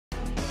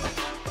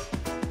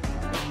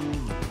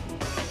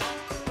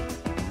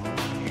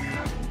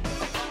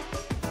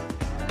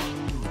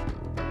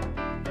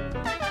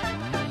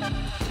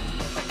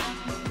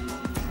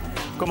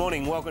Good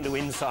morning, welcome to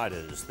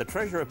Insiders. The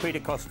Treasurer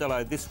Peter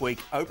Costello this week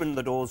opened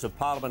the doors of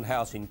Parliament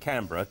House in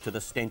Canberra to the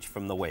stench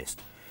from the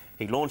West.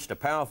 He launched a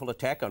powerful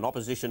attack on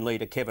opposition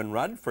leader Kevin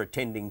Rudd for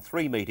attending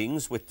 3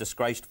 meetings with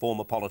disgraced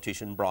former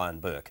politician Brian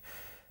Burke.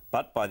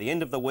 But by the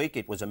end of the week,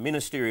 it was a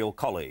ministerial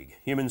colleague,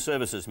 Human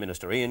Services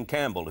Minister Ian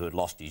Campbell, who had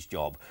lost his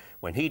job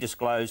when he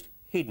disclosed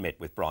he'd met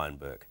with Brian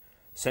Burke.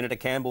 Senator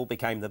Campbell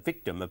became the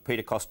victim of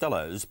Peter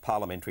Costello's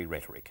parliamentary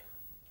rhetoric.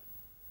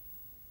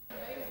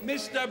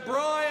 Mr.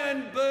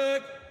 Brian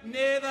Burke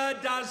never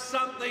does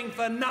something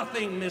for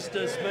nothing,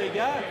 Mr.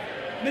 Speaker.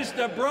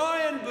 Mr.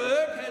 Brian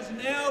Burke has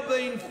now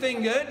been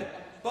fingered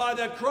by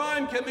the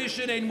Crime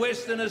Commission in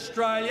Western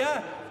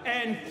Australia,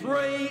 and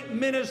 3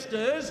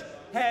 ministers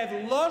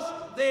have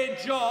lost their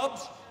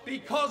jobs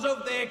because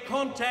of their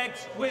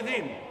contacts with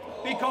him.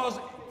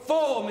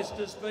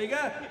 Mr.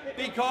 Speaker,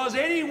 because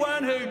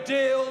anyone who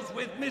deals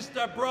with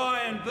Mr.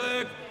 Brian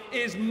Burke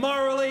is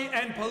morally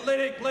and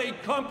politically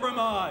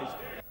compromised.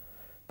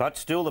 But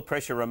still the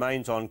pressure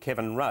remains on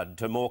Kevin Rudd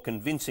to more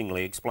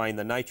convincingly explain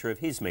the nature of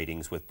his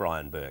meetings with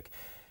Brian Burke.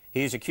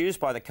 He is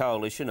accused by the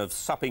Coalition of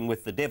supping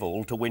with the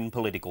devil to win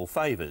political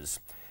favours.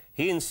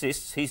 He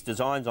insists his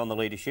designs on the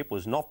leadership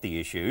was not the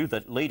issue,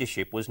 that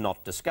leadership was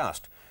not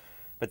discussed.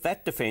 But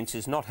that defence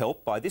is not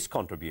helped by this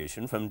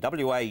contribution from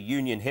WA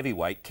Union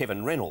heavyweight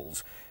Kevin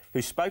Reynolds,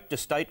 who spoke to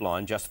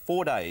Stateline just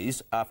 4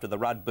 days after the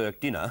Rudd-Burke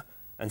dinner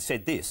and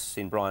said this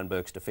in Brian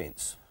Burke's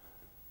defence.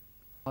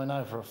 I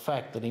know for a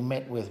fact that he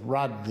met with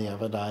Rudd the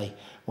other day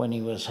when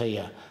he was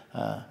here.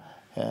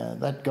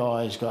 That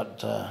guy's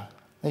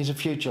he's a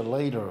future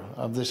leader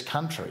of this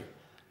country,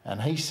 and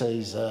he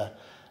sees that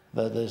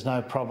there's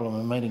no problem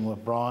in meeting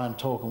with Brian,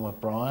 talking with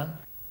Brian.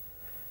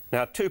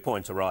 Now, 2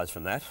 points arise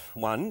from that.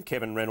 One,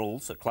 Kevin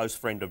Reynolds, a close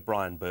friend of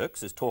Brian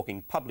Burke's, is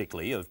talking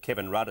publicly of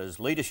Kevin Rudd as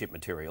leadership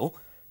material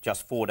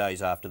just 4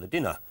 days after the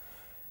dinner.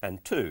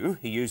 And 2,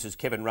 he uses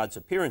Kevin Rudd's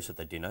appearance at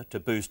the dinner to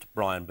boost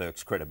Brian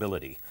Burke's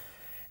credibility.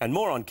 And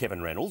more on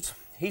Kevin Reynolds.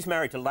 He's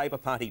married to Labor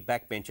Party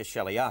backbencher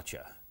Shelley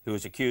Archer, who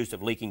is accused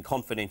of leaking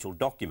confidential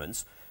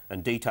documents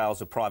and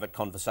details of private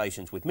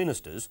conversations with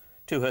ministers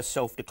to her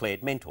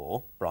self-declared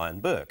mentor, Brian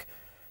Burke.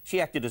 She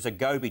acted as a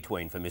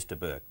go-between for Mr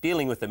Burke,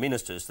 dealing with the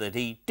ministers that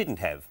he didn't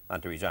have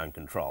under his own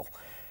control.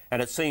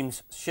 And it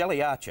seems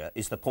Shelley Archer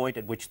is the point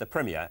at which the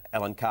Premier,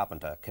 Alan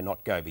Carpenter,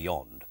 cannot go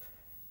beyond.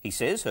 He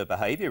says her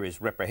behaviour is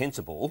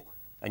reprehensible,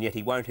 and yet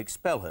he won't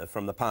expel her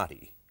from the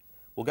party.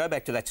 We'll go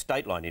back to that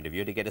Stateline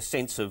interview to get a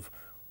sense of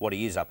what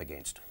he is up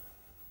against.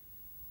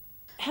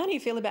 How do you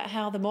feel about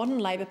how the modern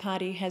Labor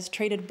Party has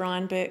treated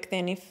Brian Burke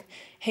then, if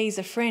he's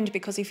a friend?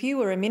 Because if you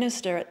were a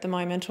minister at the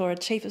moment or a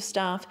chief of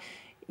staff,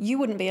 you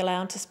wouldn't be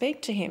allowed to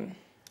speak to him.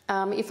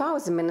 If I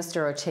was a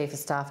minister or a chief of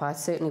staff, I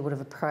certainly would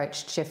have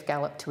approached Jeff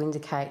Gallop to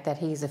indicate that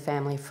he's a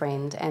family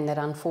friend and that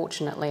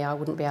unfortunately I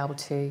wouldn't be able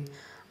to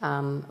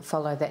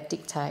follow that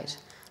dictate.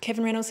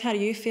 Kevin Reynolds, how do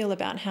you feel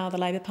about how the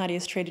Labor Party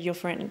has treated your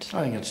friend?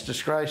 I think it's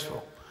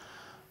disgraceful.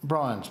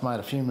 Brian's made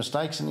a few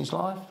mistakes in his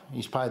life.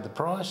 He's paid the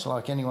price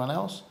like anyone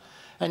else.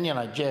 And, you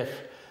know, Jeff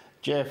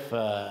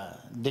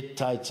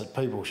dictates that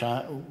people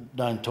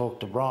don't talk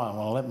to Brian.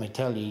 Well, let me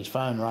tell you, his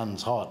phone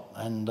runs hot,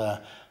 and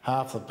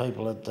half the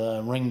people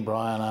that ring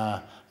Brian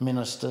are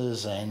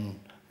ministers and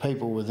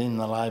people within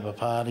the Labor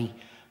Party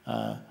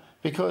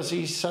because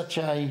he's such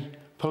a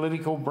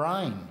political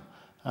brain.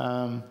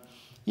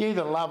 You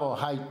either love or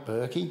hate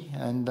Burkey,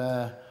 and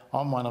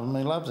I'm one of them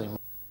who loves him.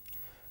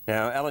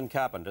 Now, Alan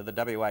Carpenter, the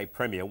WA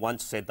Premier,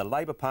 once said the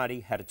Labor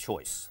Party had a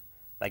choice.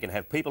 They can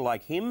have people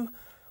like him,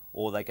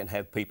 or they can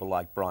have people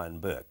like Brian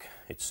Burke.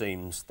 It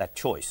seems that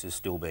choice is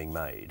still being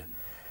made.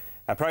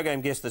 Our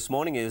program guest this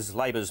morning is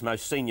Labor's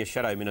most senior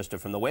shadow minister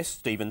from the West,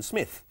 Stephen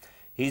Smith.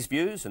 His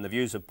views and the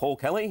views of Paul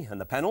Kelly and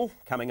the panel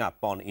coming up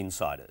on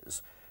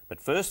Insiders. But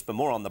first, for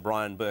more on the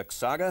Brian Burke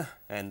saga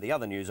and the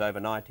other news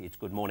overnight, it's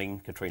Good Morning,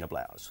 Katrina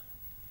Blowers.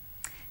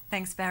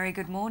 Thanks, Barry.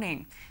 Good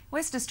morning.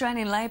 West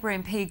Australian Labor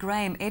MP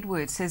Graham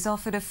Edwards has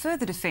offered a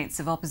further defence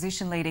of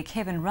opposition leader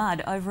Kevin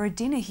Rudd over a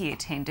dinner he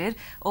attended,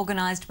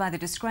 organised by the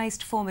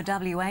disgraced former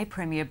WA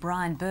Premier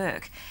Brian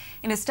Burke.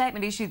 In a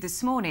statement issued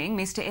this morning,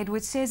 Mr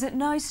Edwards says at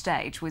no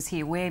stage was he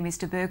aware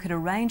Mr Burke had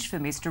arranged for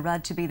Mr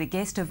Rudd to be the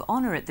guest of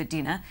honour at the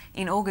dinner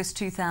in August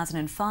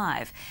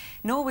 2005.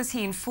 Nor was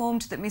he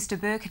informed that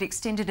Mr Burke had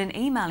extended an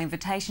email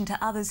invitation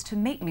to others to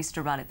meet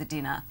Mr Rudd at the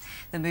dinner.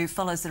 The move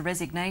follows the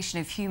resignation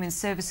of Human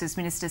Services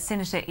Minister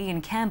Senator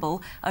Ian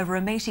Campbell over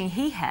a meeting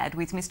he had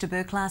with Mr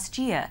Burke last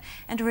year,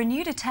 and a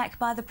renewed attack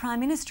by the Prime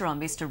Minister on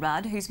Mr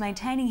Rudd, who's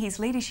maintaining his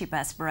leadership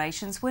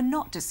aspirations were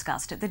not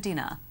discussed at the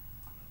dinner.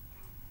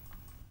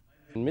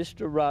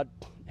 Mr Rudd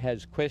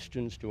has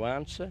questions to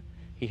answer.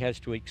 He has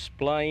to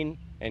explain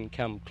and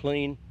come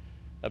clean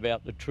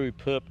about the true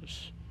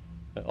purpose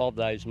of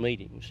those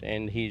meetings,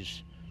 and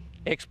his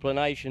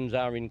explanations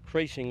are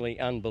increasingly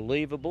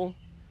unbelievable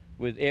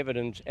with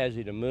evidence as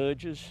it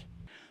emerges.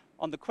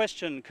 On the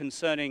question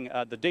concerning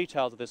the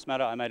details of this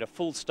matter, I made a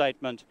full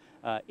statement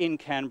in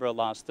Canberra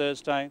last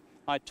Thursday.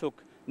 I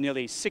took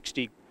nearly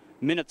 60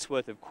 minutes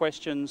worth of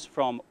questions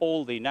from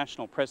all the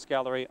National Press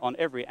Gallery on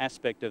every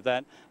aspect of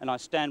that, and I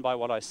stand by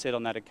what I said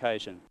on that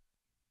occasion.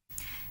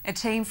 A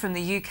team from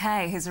the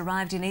UK has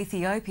arrived in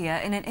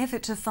Ethiopia in an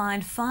effort to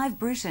find 5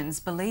 Britons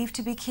believed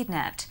to be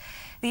kidnapped.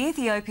 The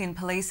Ethiopian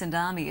police and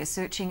army are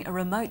searching a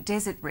remote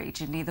desert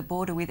region near the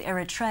border with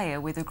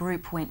Eritrea where the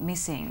group went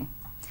missing.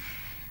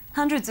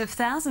 Hundreds of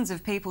thousands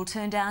of people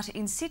turned out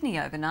in Sydney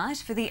overnight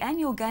for the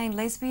annual Gay and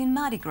Lesbian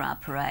Mardi Gras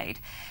parade.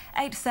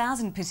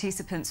 8,000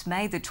 participants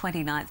made the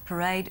 29th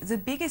parade the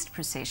biggest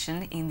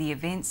procession in the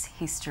event's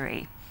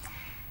history.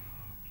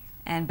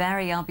 And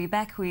Barry, I'll be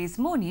back with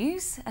more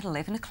news at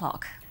 11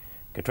 o'clock.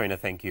 Katrina,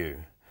 thank you.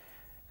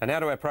 And now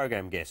to our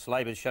program guest,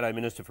 Labor's Shadow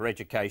Minister for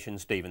Education,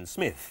 Stephen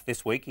Smith.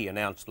 This week he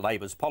announced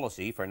Labor's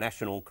policy for a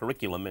national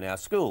curriculum in our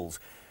schools.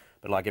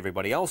 But like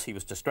everybody else, he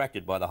was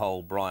distracted by the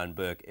whole Brian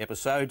Burke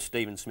episode.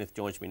 Stephen Smith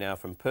joins me now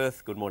from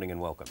Perth. Good morning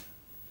and welcome.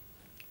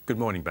 Good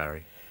morning,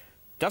 Barry.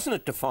 Doesn't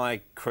it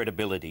defy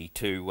credibility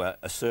to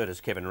assert,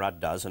 as Kevin Rudd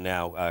does, and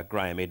now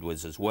Graham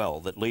Edwards as well,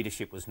 that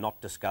leadership was not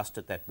discussed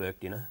at that Burke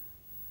dinner?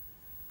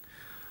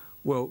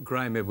 Well,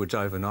 Graham Edwards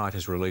overnight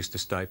has released a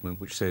statement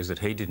which says that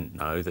he didn't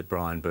know that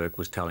Brian Burke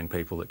was telling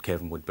people that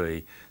Kevin would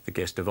be the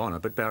guest of honour.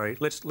 But Barry,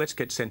 let's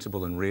get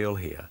sensible and real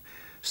here.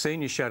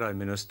 Senior shadow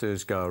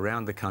ministers go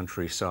around the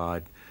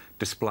countryside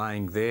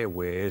displaying their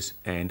wares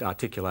and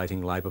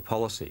articulating Labor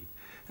policy.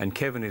 And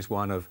Kevin is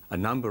one of a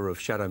number of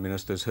shadow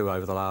ministers who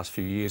over the last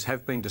few years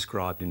have been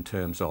described in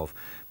terms of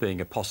being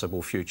a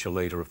possible future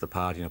leader of the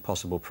party and a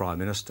possible Prime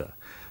Minister.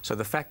 So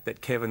the fact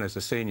that Kevin, as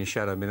a senior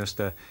shadow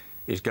minister,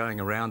 is going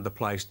around the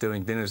place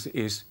doing dinners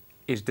is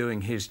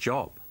doing his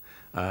job.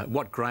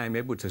 What Graham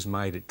Edwards has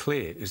made it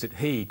clear is that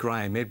he,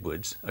 Graham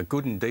Edwards, a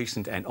good and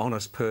decent and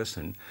honest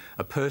person,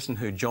 a person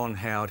who John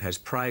Howard has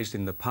praised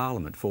in the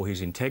Parliament for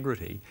his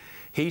integrity,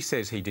 he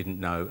says he didn't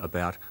know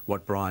about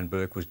what Brian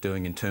Burke was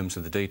doing in terms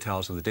of the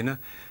details of the dinner,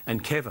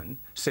 and Kevin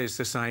says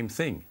the same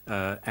thing.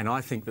 And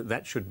I think that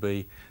that should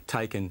be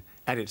taken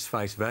at its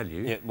face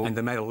value, and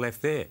the matter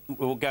left there.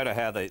 We'll go to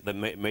how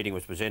the meeting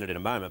was presented in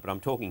a moment, but I'm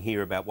talking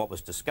here about what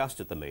was discussed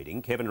at the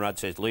meeting. Kevin Rudd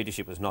says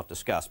leadership was not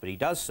discussed, but he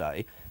does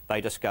say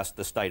they discussed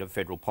the state of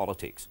federal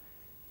politics.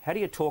 How do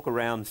you talk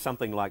around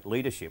something like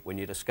leadership when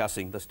you're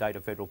discussing the state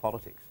of federal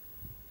politics?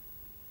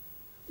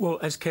 Well,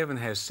 as Kevin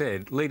has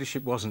said,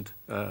 leadership wasn't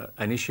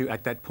an issue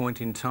at that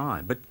point in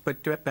time.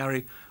 But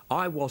Barry,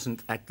 I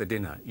wasn't at the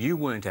dinner. You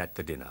weren't at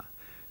the dinner.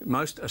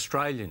 Most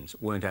Australians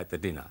weren't at the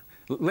dinner.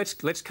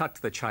 Let's cut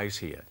to the chase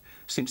here.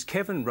 Since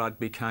Kevin Rudd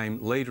became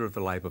leader of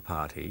the Labor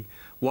Party,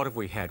 what have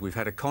we had? We've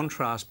had a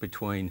contrast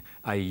between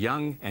a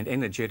young and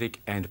energetic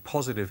and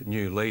positive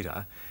new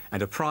leader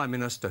and a Prime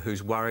Minister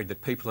who's worried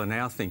that people are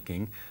now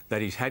thinking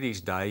that he's had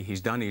his day, he's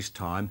done his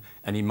time,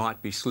 and he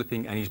might be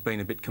slipping and he's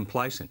been a bit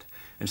complacent.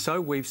 And so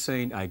we've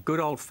seen a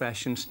good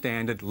old-fashioned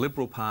standard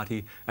Liberal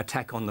Party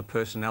attack on the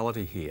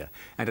personality here.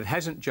 And it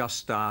hasn't just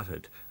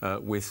started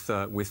with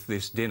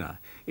this dinner.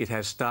 It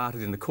has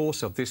started in the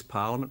course of this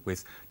Parliament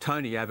with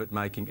Tony Abbott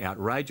making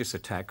outrageous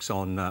attacks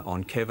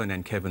on Kevin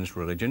and Kevin's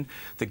religion.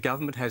 The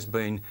government has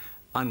been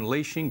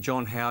unleashing,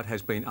 John Howard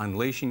has been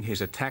unleashing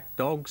his attack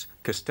dogs,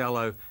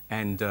 Costello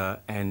and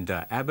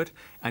Abbott,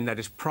 and that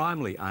is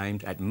primarily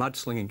aimed at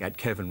mudslinging at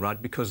Kevin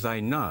Rudd because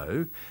they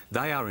know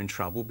they are in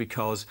trouble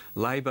because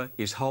Labor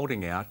is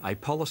holding out a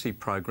policy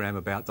program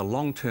about the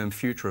long-term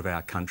future of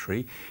our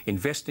country,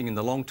 investing in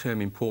the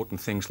long-term important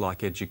things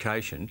like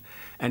education,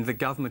 and the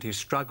government is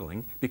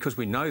struggling because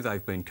we know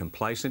they've been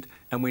complacent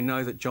and we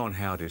know that John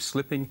Howard is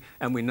slipping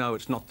and we know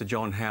it's not the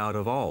John Howard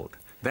of old.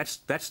 That's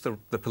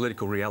the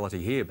political reality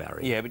here,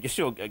 Barry. Yeah, but you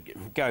still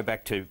go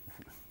back to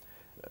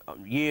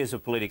years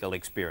of political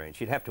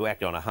experience. You'd have to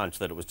act on a hunch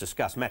that it was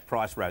discussed. Matt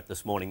Price wrote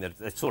this morning that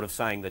it's sort of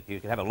saying that you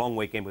could have a long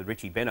weekend with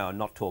Richie Benaud and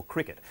not talk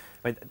cricket.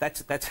 I mean,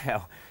 that's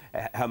how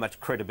much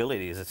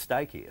credibility is at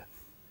stake here.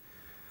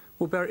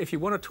 Well, Barry, if you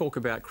want to talk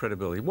about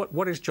credibility,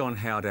 what is John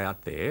Howard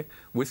out there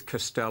with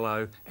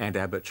Costello and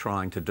Abbott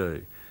trying to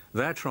do?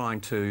 They're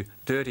trying to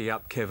dirty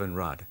up Kevin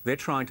Rudd. They're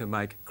trying to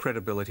make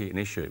credibility an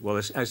issue. Well,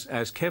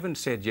 as Kevin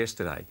said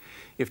yesterday,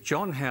 if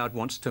John Howard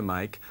wants to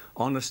make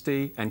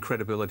honesty and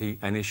credibility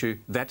an issue,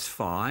 that's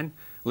fine.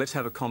 Let's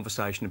have a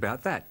conversation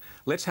about that.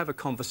 Let's have a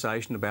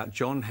conversation about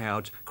John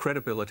Howard's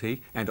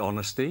credibility and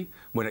honesty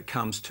when it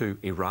comes to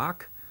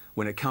Iraq,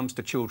 when it comes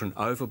to children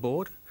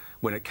overboard,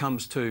 when it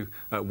comes to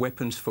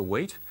weapons for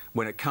wheat,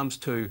 when it comes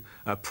to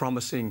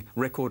promising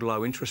record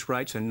low interest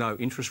rates and no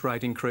interest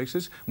rate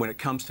increases, when it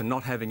comes to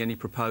not having any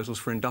proposals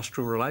for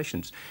industrial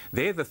relations.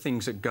 They're the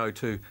things that go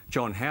to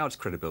John Howard's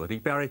credibility.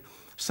 Barry,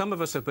 some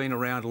of us have been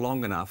around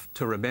long enough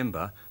to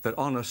remember that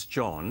Honest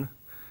John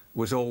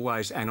was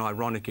always an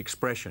ironic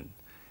expression.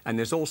 And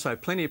there's also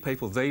plenty of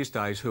people these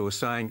days who are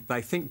saying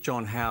they think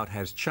John Howard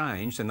has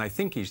changed, and they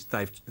think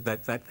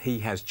that he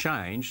has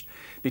changed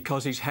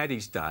because he's had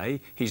his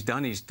day, he's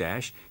done his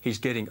dash, he's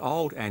getting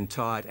old and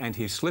tired and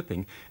he's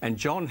slipping. And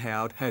John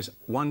Howard has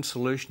one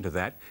solution to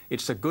that.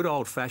 It's the good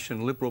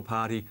old-fashioned Liberal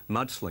Party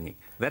mudslinging.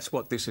 That's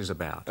what this is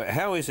about.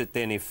 How is it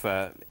then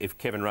if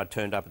Kevin Rudd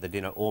turned up at the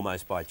dinner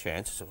almost by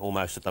chance,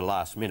 almost at the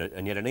last minute,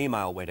 and yet an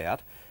email went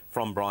out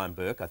from Brian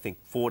Burke, I think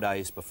 4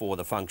 days before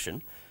the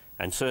function,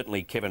 and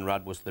certainly Kevin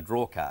Rudd was the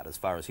draw card as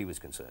far as he was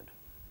concerned?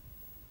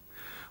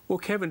 Well,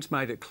 Kevin's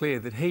made it clear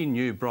that he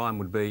knew Brian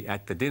would be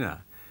at the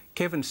dinner.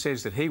 Kevin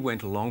says that he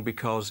went along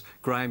because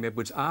Graham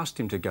Edwards asked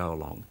him to go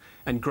along.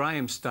 And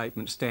Graham's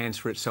statement stands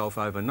for itself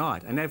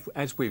overnight. And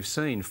as we've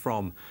seen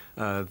from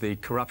the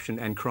Corruption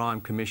and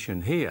Crime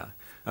Commission here,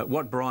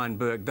 what Brian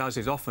Burke does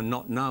is often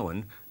not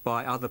known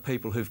by other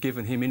people who've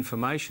given him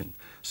information.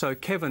 So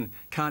Kevin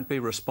can't be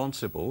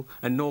responsible,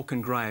 and nor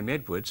can Graham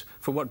Edwards,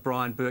 for what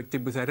Brian Burke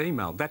did with that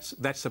email.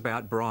 That's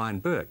about Brian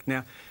Burke.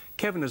 Now,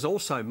 Kevin has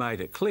also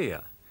made it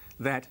clear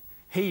that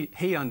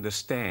he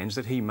understands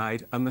that he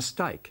made a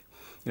mistake.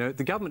 You know,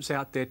 the government's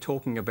out there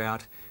talking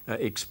about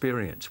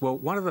experience. Well,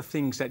 one of the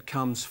things that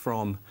comes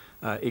from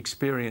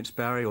experience,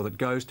 Barry, or that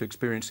goes to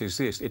experience is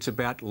this. It's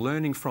about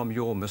learning from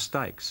your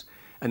mistakes.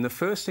 And the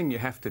first thing you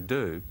have to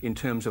do in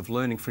terms of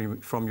learning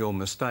from your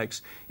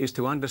mistakes is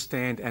to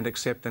understand and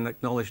accept and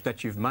acknowledge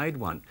that you've made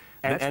one.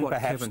 That's what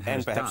Kevin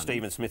has done. Perhaps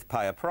Stephen Smith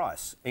pay a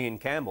price. Ian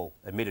Campbell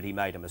admitted he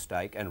made a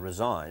mistake and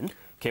resigned.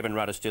 Kevin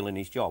Rudd is still in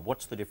his job.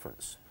 What's the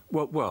difference?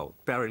 Well,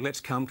 Barry,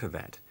 let's come to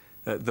that.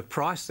 The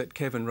price that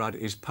Kevin Rudd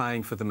is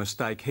paying for the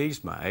mistake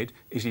he's made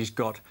is he's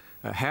got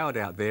Howard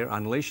out there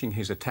unleashing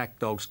his attack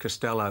dogs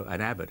Costello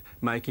and Abbott,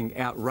 making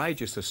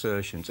outrageous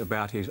assertions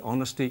about his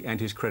honesty and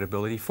his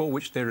credibility for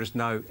which there is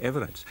no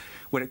evidence.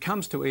 When it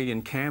comes to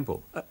Ian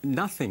Campbell,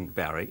 nothing,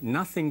 Barry,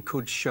 nothing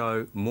could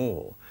show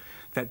more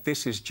that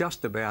this is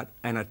just about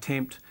an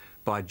attempt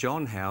by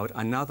John Howard,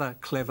 another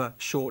clever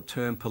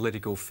short-term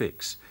political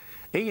fix.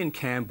 Ian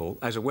Campbell,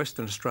 as a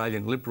Western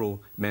Australian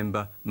Liberal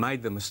member,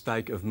 made the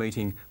mistake of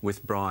meeting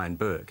with Brian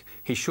Burke.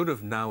 He should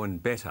have known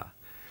better.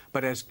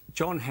 But as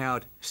John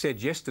Howard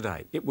said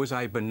yesterday, it was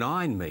a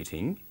benign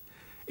meeting.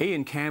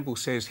 Ian Campbell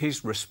says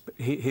his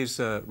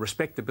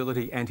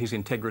respectability and his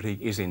integrity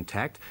is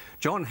intact.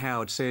 John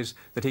Howard says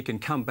that he can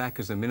come back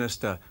as a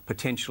minister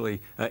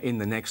potentially in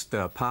the next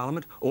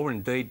Parliament, or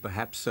indeed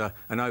perhaps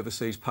an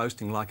overseas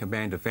posting like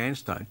Amanda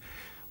Vanstone.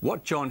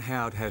 What John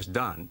Howard has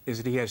done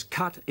is that he has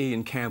cut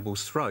Ian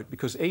Campbell's throat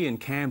because Ian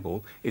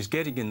Campbell is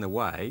getting in the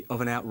way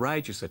of an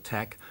outrageous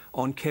attack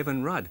on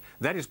Kevin Rudd.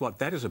 That is what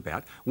that is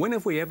about. When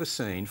have we ever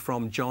seen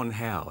from John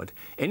Howard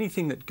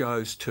anything that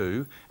goes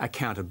to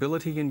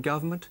accountability in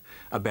government,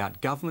 about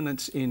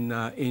governance in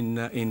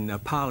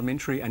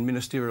parliamentary and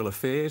ministerial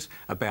affairs,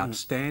 about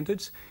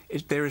standards?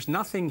 There is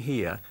nothing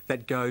here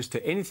that goes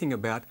to anything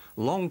about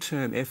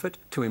long-term effort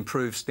to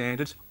improve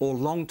standards or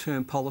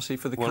long-term policy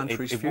for the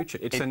country's future.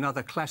 It's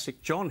another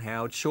classic John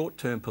Howard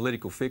short-term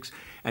political fix,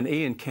 and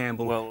Ian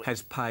Campbell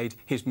has paid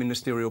his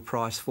ministerial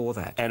price for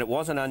that. And it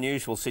was an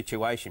unusual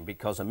situation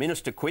because a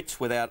minister quits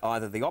without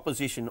either the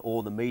opposition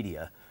or the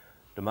media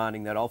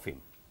demanding that of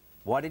him.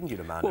 Why didn't you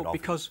demand it of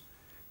him?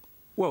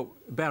 Well,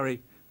 Barry,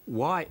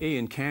 why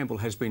Ian Campbell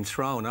has been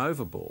thrown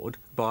overboard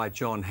by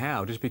John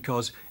Howard is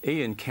because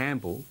Ian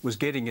Campbell was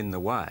getting in the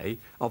way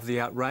of the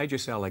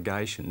outrageous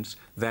allegations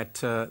that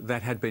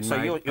had been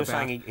made about Kevin Rudd. So you're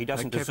saying he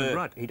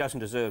doesn't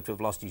deserve to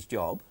have lost his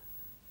job?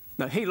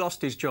 No, he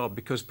lost his job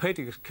because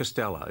Peter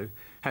Costello,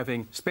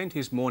 having spent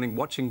his morning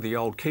watching the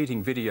old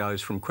Keating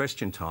videos from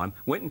Question Time,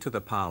 went into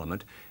the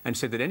Parliament and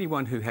said that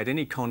anyone who had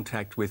any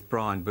contact with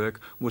Brian Burke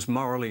was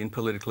morally and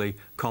politically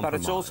compromised.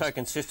 But it's also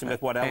consistent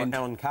with what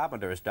Alan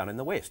Carpenter has done in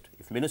the West.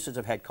 If ministers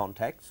have had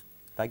contacts,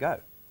 they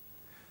go.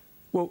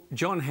 Well,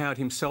 John Howard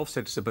himself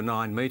said it's a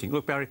benign meeting.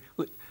 Look, Barry,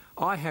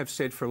 I have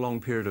said for a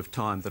long period of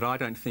time that I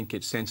don't think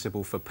it's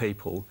sensible for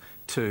people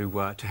to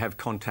have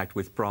contact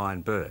with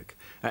Brian Burke.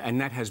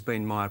 And that has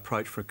been my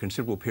approach for a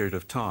considerable period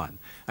of time.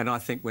 And I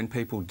think when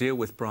people deal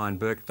with Brian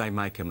Burke, they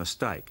make a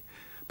mistake.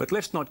 But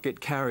let's not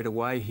get carried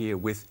away here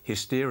with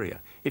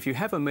hysteria. If you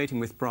have a meeting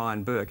with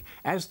Brian Burke,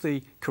 as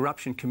the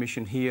Corruption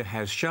Commission here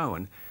has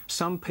shown,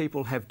 some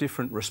people have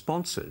different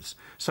responses.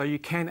 So you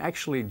can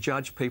actually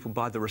judge people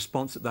by the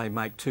response that they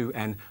make to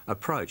an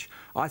approach.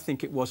 I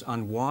think it was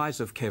unwise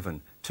of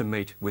Kevin to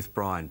meet with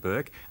Brian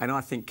Burke, and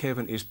I think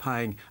Kevin is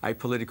paying a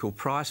political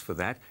price for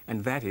that,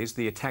 and that is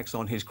the attacks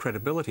on his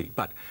credibility.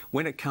 But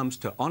when it comes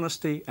to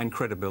honesty and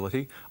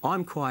credibility,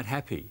 I'm quite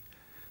happy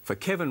for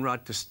Kevin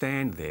Rudd to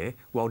stand there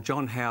while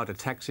John Howard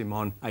attacks him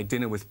on a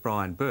dinner with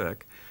Brian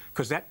Burke,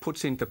 because that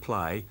puts into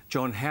play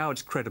John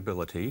Howard's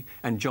credibility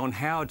and John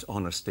Howard's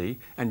honesty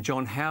and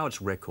John Howard's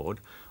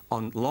record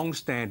on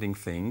long-standing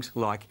things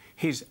like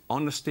his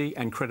honesty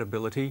and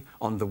credibility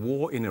on the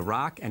war in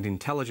Iraq and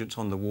intelligence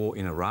on the war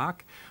in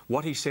Iraq,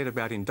 what he said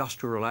about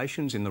industrial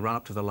relations in the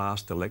run-up to the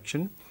last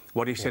election,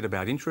 what he said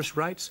about interest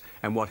rates,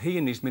 and what he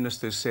and his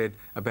ministers said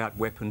about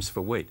weapons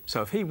for wheat.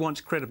 So if he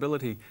wants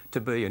credibility to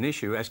be an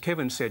issue, as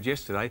Kevin said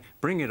yesterday,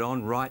 bring it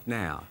on right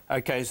now.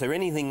 OK, is there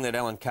anything that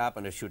Alan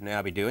Carpenter should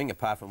now be doing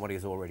apart from what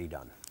he's already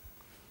done?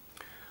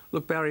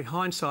 Look, Barry,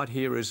 hindsight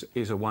here is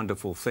a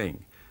wonderful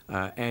thing,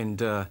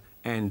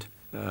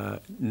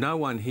 no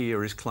one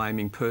here is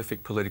claiming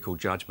perfect political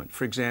judgment.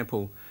 For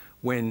example,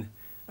 when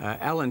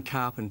Alan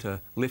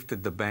Carpenter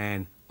lifted the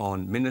ban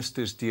on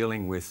ministers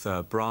dealing with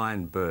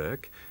Brian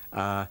Burke,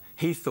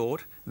 he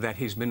thought that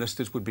his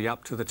ministers would be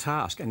up to the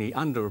task, and he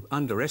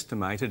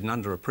underestimated and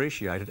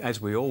underappreciated,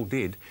 as we all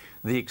did,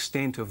 the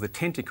extent of the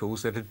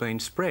tentacles that had been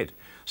spread.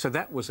 So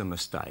that was a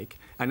mistake,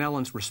 and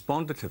Alan's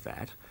responded to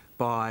that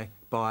by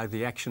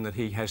the action that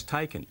he has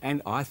taken.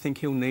 And I think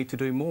he'll need to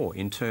do more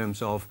in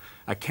terms of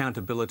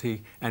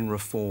accountability and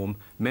reform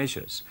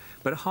measures.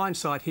 But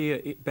hindsight here,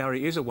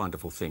 Barry, is a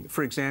wonderful thing.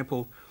 For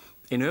example,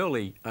 in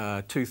early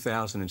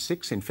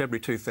 2006, in February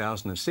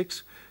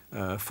 2006,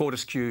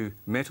 Fortescue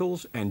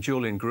Metals and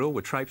Julian Grill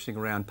were traipsing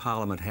around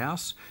Parliament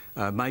House,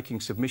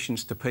 making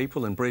submissions to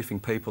people and briefing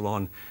people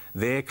on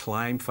their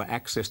claim for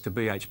access to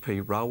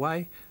BHP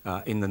Railway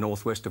in the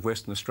northwest of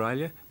Western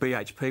Australia.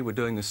 BHP were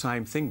doing the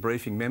same thing,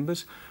 briefing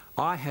members.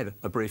 I had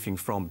a briefing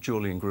from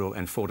Julian Grill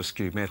and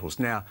Fortescue Metals.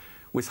 Now,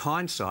 with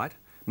hindsight,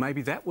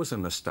 maybe that was a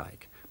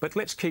mistake. But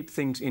let's keep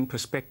things in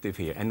perspective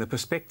here, and the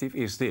perspective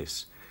is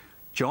this.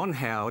 John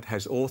Howard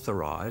has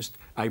authorised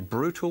a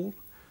brutal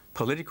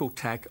political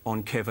attack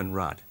on Kevin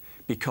Rudd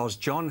because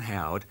John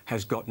Howard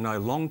has got no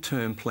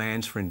long-term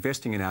plans for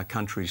investing in our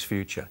country's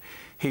future.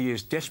 He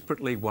is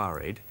desperately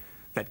worried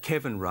that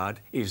Kevin Rudd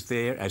is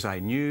there as a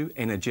new,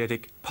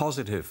 energetic,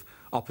 positive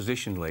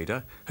opposition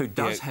leader who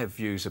does have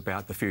views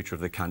about the future of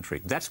the country.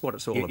 That's what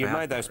it's all about. You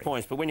made those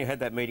points, but when you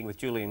had that meeting with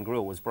Julian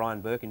Grill, was Brian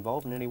Burke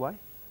involved in any way?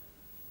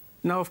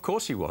 No, of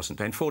course he wasn't,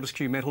 and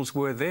Fortescue Metals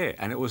were there,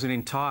 and it was an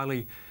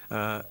entirely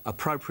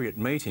appropriate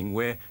meeting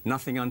where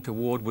nothing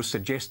untoward was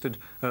suggested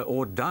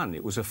or done.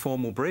 It was a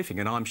formal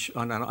briefing, and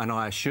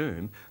I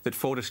assume that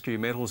Fortescue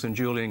Metals and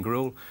Julian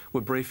Grill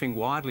were briefing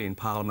widely in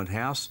Parliament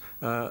House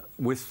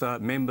with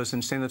members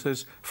and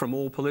senators from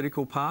all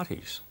political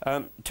parties.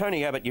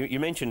 Tony Abbott, you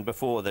mentioned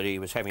before that he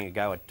was having a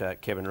go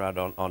at Kevin Rudd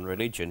on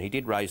religion. He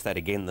did raise that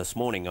again this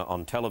morning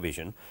on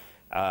television.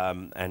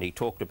 And he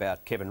talked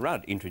about Kevin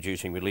Rudd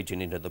introducing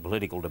religion into the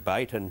political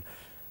debate, and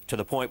to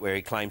the point where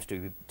he claims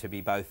to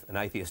be both an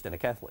atheist and a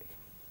Catholic.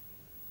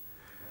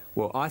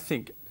 Well, I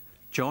think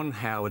John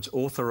Howard's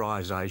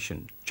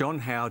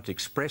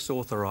express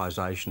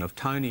authorisation of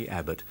Tony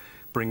Abbott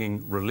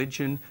bringing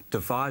religion,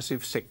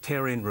 divisive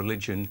sectarian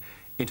religion,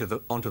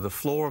 onto the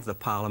floor of the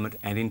Parliament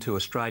and into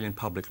Australian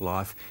public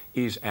life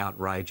is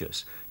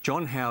outrageous.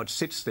 John Howard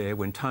sits there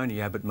when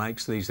Tony Abbott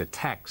makes these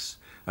attacks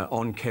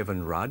on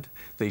Kevin Rudd,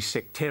 these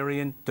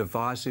sectarian,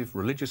 divisive,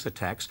 religious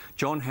attacks.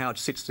 John Howard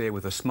sits there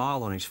with a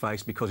smile on his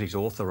face because he's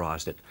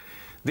authorised it.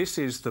 This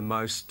is the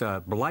most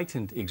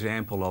blatant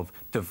example of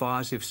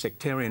divisive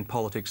sectarian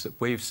politics that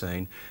we've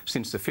seen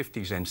since the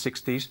 50s and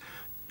 60s.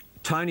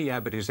 Tony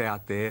Abbott is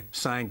out there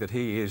saying that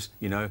he is,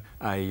 you know,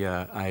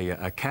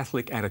 a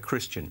Catholic and a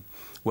Christian.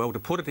 Well, to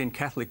put it in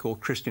Catholic or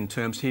Christian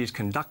terms, he is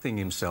conducting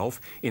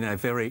himself in a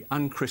very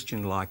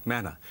un-Christian-like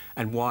manner.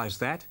 And why is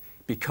that?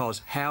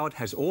 Because Howard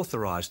has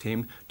authorised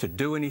him to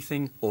do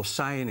anything or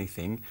say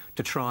anything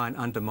to try and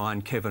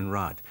undermine Kevin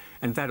Rudd.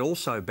 And that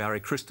also,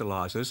 Barry,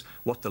 crystallises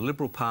what the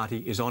Liberal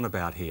Party is on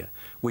about here.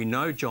 We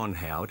know John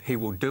Howard. He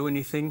will do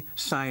anything,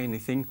 say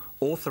anything,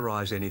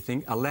 authorise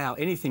anything, allow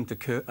anything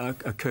to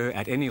occur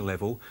at any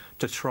level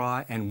to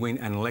try and win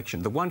an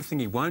election. The one thing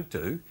he won't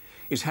do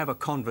is have a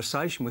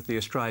conversation with the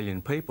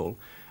Australian people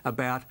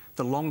about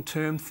the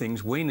long-term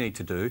things we need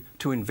to do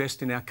to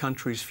invest in our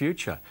country's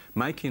future,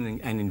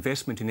 making an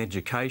investment in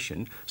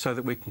education so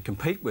that we can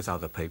compete with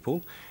other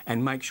people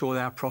and make sure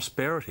that our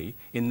prosperity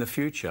in the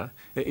future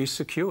is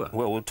secure.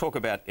 Well, we'll talk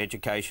about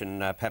education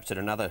perhaps at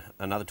another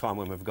time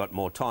when we've got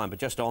more time, but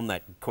just on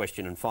that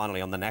question and finally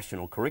on the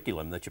national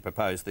curriculum that you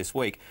proposed this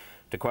week,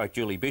 to quote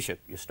Julie Bishop,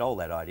 you stole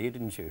that idea,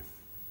 didn't you?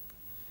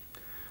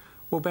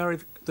 Well, Barry,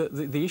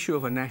 the issue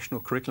of a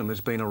national curriculum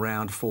has been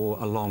around for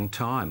a long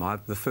time.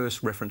 The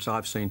first reference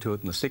I've seen to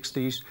it in the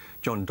 60s,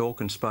 John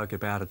Dawkins spoke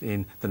about it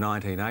in the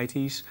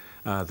 1980s.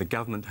 The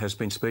government has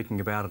been speaking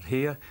about it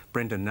here.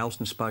 Brendan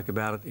Nelson spoke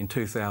about it in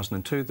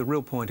 2002. The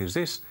real point is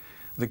this: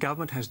 the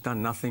government has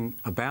done nothing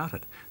about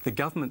it. The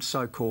government's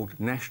so-called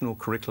national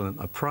curriculum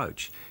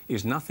approach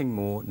is nothing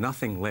more,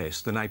 nothing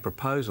less than a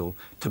proposal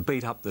to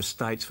beat up the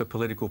states for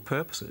political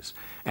purposes.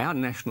 Our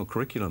national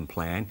curriculum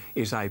plan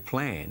is a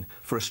plan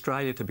for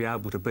Australia to be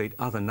able to beat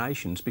other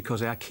nations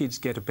because our kids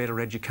get a better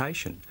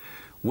education.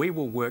 We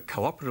will work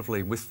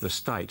cooperatively with the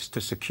states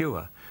to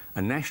secure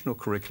a national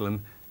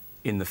curriculum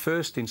in the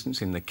first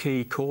instance in the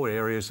key core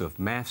areas of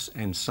maths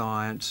and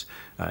science,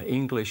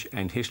 English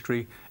and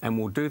history, and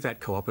we'll do that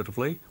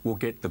cooperatively. We'll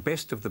get the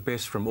best of the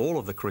best from all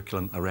of the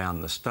curriculum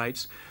around the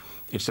states.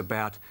 It's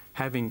about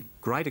having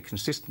greater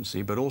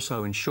consistency, but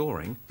also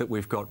ensuring that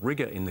we've got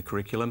rigour in the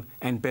curriculum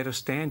and better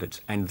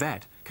standards. And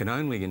that can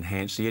only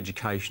enhance the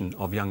education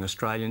of young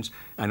Australians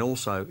and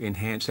also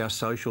enhance our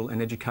social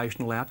and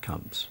educational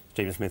outcomes.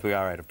 Stephen Smith, we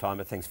are out of time,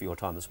 but thanks for your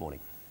time this morning.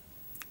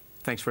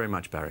 Thanks very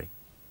much, Barry.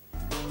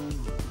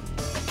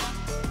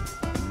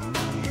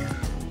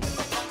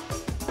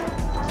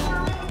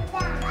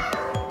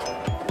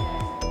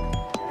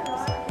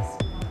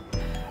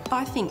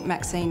 I think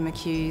Maxine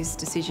McKew's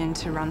decision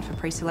to run for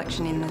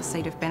pre-selection in the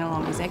seat of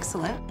Bennelong is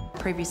excellent.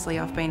 Previously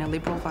I've been a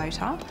Liberal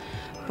voter,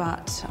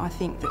 but I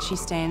think that she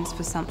stands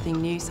for something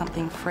new,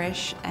 something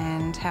fresh,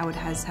 and Howard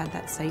has had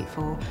that seat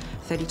for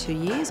 32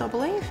 years, I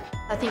believe.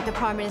 I think the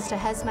Prime Minister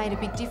has made a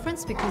big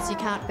difference, because you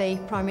can't be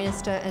Prime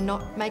Minister and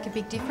not make a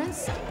big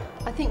difference.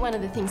 I think one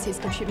of the things he's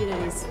contributed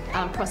is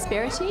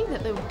prosperity,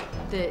 that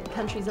the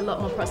country's a lot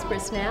more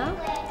prosperous now,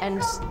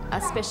 and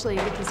especially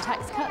with his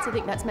tax cuts, I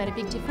think that's made a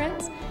big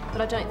difference. But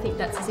I don't think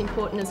that's as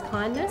important as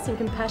kindness and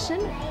compassion.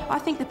 I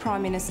think the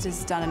Prime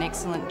Minister's done an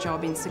excellent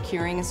job in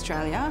securing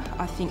Australia.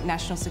 I think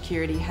national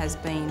security has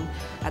been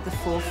at the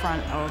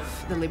forefront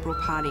of the Liberal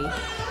Party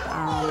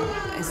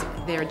as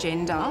their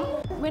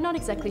agenda. We're not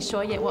exactly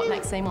sure yet what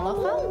Maxine will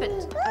offer,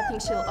 but I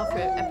think she'll offer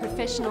a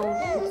professional,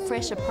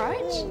 fresh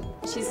approach.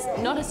 She's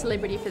not a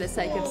celebrity for the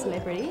sake of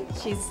celebrity.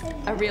 She's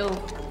a real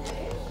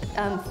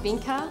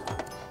thinker,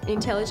 an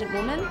intelligent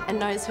woman, and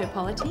knows her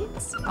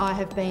politics. I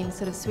have been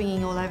sort of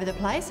swinging all over the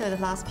place over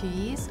the last few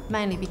years,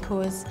 mainly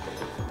because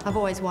I've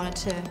always wanted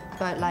to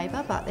vote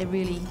Labor, but there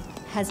really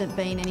hasn't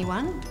been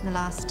anyone in the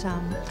last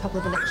couple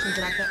of elections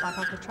that I felt like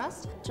I could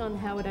trust. John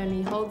Howard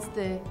only holds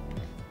the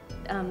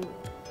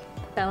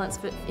balance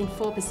in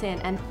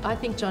 4%, and I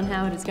think John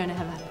Howard is going to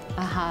have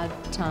a hard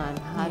time, a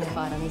hard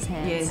fight on his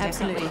hands. Yes,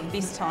 absolutely.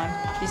 This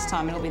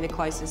time it'll be the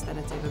closest that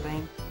it's ever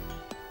been.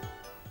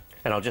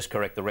 And I'll just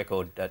correct the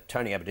record.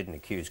 Tony Abbott didn't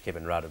accuse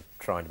Kevin Rudd of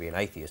trying to be an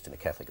atheist and a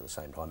Catholic at the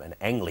same time, an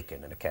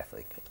Anglican and a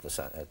Catholic at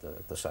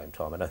the same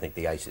time. I don't think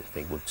the atheist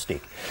thing would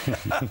stick.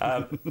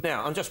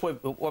 Now, on just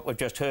what we've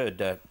just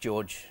heard,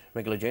 George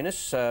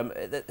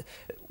Megalogenis,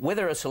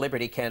 whether a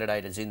celebrity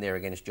candidate is in there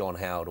against John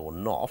Howard or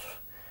not,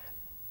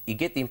 you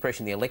get the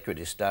impression the electorate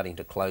is starting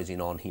to close in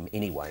on him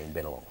anyway in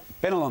Bennelong.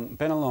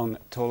 Bennelong,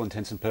 to all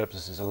intents and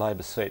purposes, is a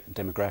Labor seat,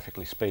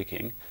 demographically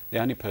speaking. The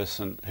only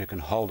person who can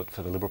hold it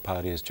for the Liberal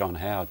Party is John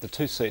Howard. The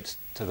two seats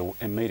to the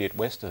immediate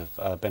west of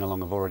Bennelong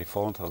have already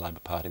fallen to the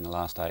Labor Party in the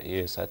last 8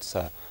 years. That's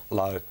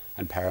Low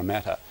and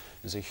Parramatta.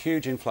 There's a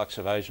huge influx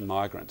of Asian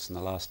migrants in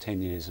the last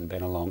 10 years in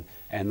Bennelong,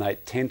 and they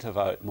tend to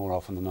vote more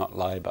often than not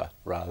Labor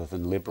rather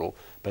than Liberal.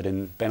 But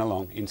in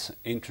Bennelong,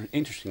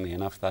 interestingly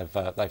enough,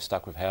 they've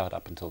stuck with Howard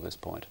up until this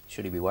point.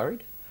 Should he be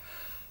worried?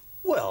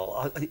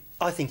 Well,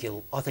 I think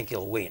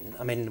he'll win.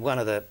 I mean, one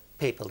of the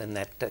people in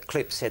that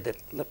clip said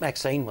that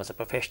Maxine was a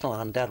professional,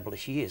 and undoubtedly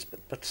she is,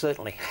 but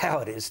certainly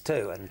Howard is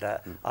too. And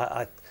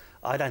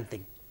I don't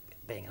think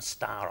being a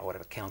star or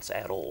whatever counts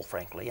at all,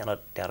 frankly, and I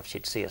doubt if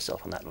she'd see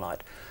herself in that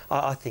light.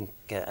 I think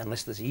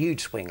unless there's a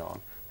huge swing on,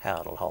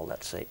 Howard will hold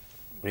that seat.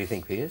 What do you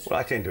think, Piers? Well,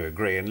 I tend to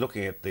agree. And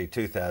looking at the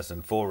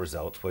 2004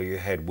 results, where you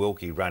had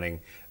Wilkie running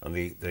on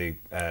the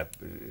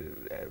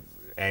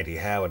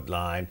anti-Howard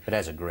line, but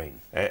as a Green,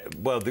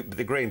 well,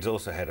 the Greens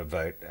also had a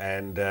vote,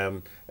 and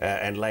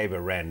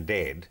Labor ran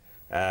dead.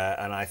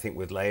 And I think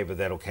with Labor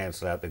that'll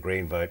cancel out the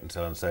Green vote and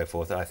so on and so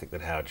forth. I think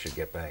that Howard should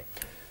get back.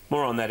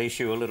 More on that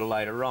issue a little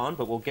later on,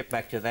 but we'll get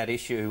back to that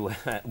issue,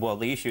 well,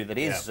 the issue that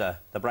is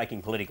the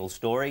breaking political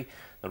story,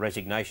 the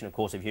resignation, of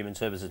course, of Human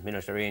Services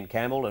Minister Ian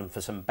Campbell. And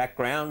for some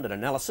background and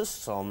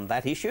analysis on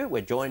that issue,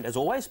 we're joined, as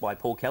always, by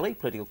Paul Kelly,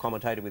 political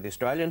commentator with The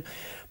Australian.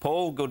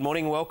 Paul, good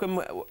morning, welcome.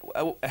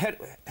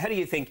 How do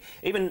you think,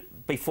 even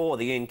before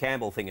the Ian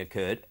Campbell thing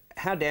occurred,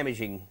 how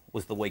damaging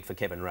was the week for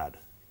Kevin Rudd?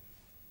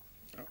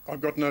 I've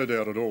got no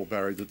doubt at all,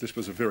 Barry, that this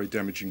was a very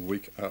damaging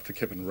week for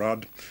Kevin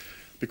Rudd,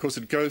 because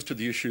it goes to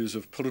the issues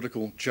of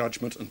political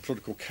judgment and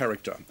political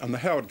character. And the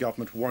Howard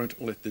government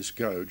won't let this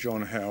go.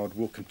 John Howard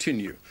will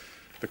continue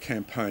the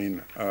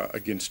campaign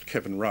against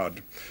Kevin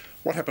Rudd.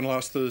 What happened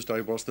last Thursday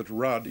was that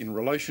Rudd, in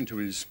relation to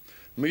his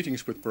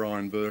meetings with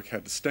Brian Burke,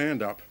 had to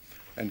stand up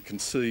and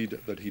concede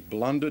that he'd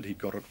blundered, he'd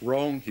got it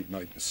wrong, he'd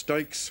made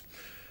mistakes.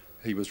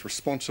 He was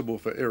responsible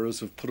for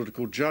errors of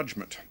political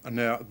judgment. And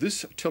now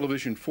this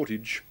television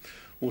footage,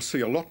 we'll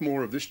see a lot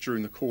more of this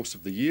during the course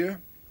of the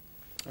year.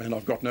 And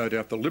I've got no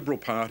doubt the Liberal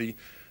Party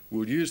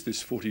will use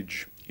this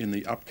footage in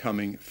the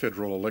upcoming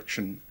federal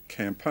election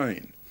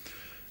campaign.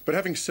 But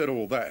having said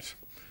all that,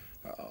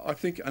 I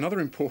think another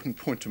important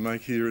point to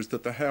make here is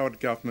that the Howard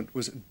government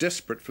was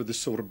desperate for this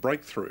sort of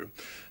breakthrough.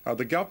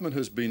 The government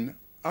has been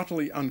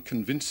utterly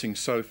unconvincing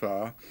so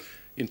far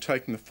in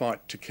taking the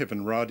fight to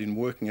Kevin Rudd, in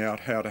working out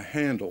how to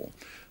handle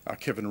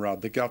Kevin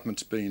Rudd. The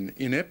government's been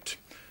inept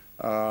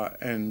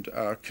and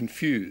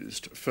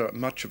confused for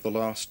much of the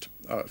last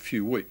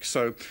few weeks.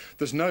 So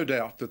there's no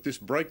doubt that this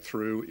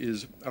breakthrough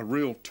is a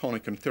real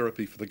tonic and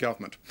therapy for the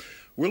government.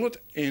 Will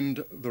it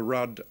end the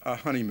Rudd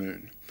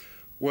honeymoon?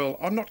 Well,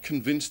 I'm not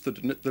convinced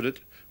that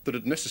that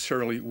it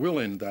necessarily will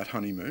end that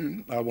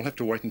honeymoon. We'll have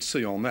to wait and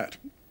see on that.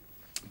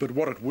 But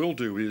what it will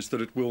do is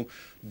that it will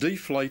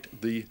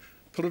deflate the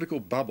political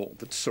bubble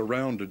that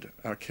surrounded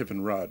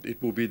Kevin Rudd.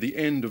 It will be the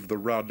end of the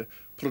Rudd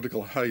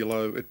political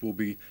halo. It will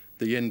be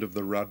the end of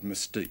the Rudd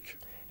mystique.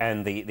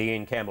 And the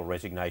Ian Campbell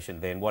resignation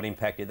then, what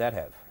impact did that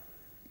have?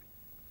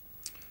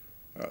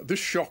 This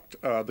shocked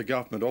the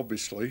government,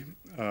 obviously.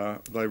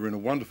 They were in a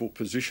wonderful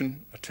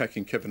position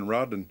attacking Kevin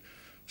Rudd, and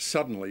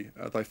suddenly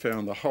they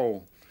found the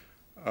whole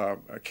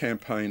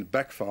campaign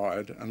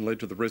backfired and led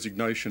to the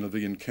resignation of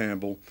Ian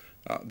Campbell,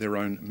 their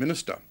own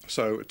minister.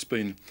 So it's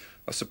been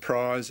a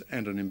surprise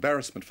and an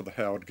embarrassment for the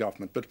Howard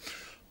government. But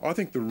I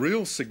think the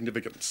real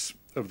significance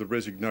of the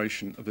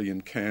resignation of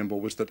Ian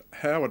Campbell was that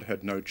Howard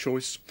had no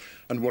choice,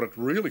 and what it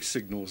really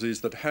signals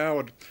is that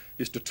Howard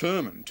is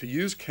determined to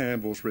use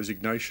Campbell's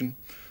resignation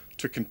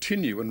to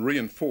continue and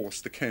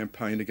reinforce the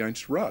campaign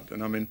against Rudd.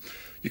 And I mean,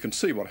 you can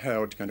see what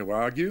Howard's going to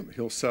argue.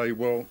 He'll say,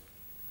 well,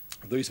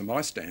 these are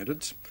my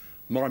standards.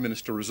 My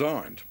minister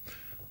resigned.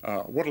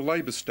 What are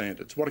Labor's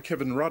standards? What are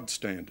Kevin Rudd's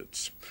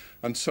standards?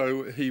 And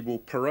so he will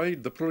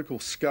parade the political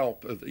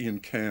scalp of Ian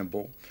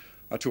Campbell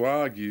to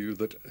argue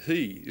that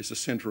he is the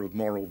centre of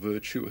moral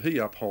virtue. He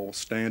upholds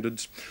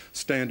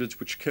standards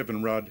which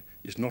Kevin Rudd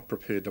is not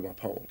prepared to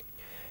uphold.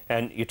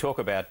 And you talk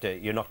about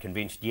you're not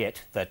convinced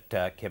yet that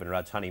Kevin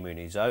Rudd's honeymoon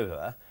is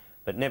over,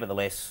 but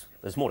nevertheless,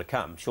 there's more to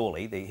come,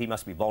 surely. He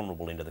must be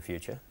vulnerable into the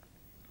future.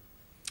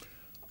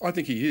 I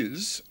think he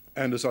is.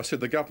 And as I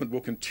said, the government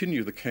will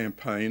continue the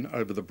campaign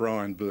over the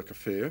Brian Burke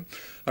affair.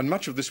 And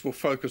much of this will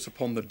focus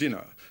upon the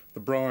dinner, the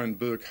Brian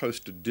Burke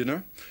hosted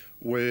dinner,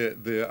 where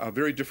there are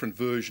very different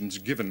versions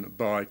given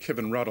by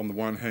Kevin Rudd on the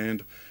one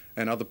hand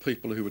and other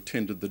people who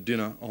attended the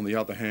dinner on the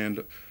other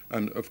hand,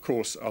 and of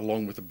course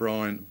along with the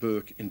Brian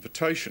Burke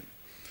invitation.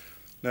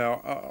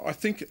 Now, I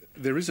think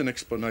there is an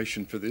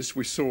explanation for this.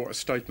 We saw a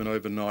statement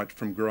overnight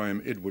from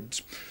Graham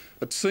Edwards.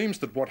 It seems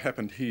that what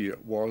happened here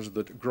was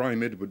that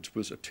Graham Edwards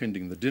was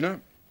attending the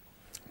dinner,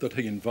 that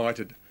he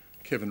invited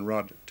Kevin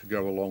Rudd to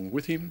go along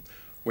with him.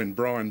 When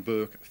Brian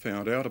Burke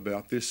found out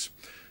about this,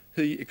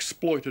 he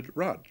exploited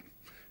Rudd.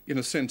 In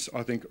a sense,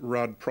 I think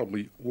Rudd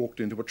probably walked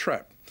into a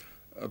trap.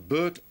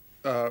 Burke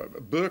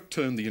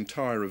turned the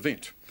entire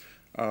event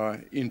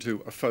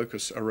into a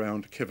focus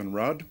around Kevin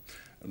Rudd,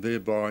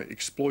 thereby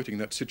exploiting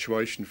that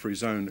situation for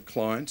his own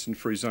clients and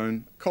for his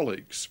own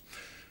colleagues.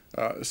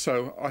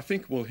 So I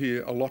think we'll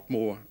hear a lot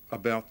more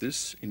about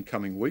this in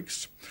coming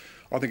weeks.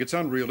 I think it's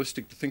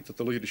unrealistic to think that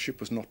the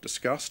leadership was not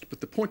discussed, but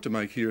the point to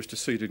make here is to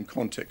see it in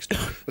context.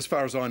 As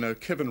far as I know,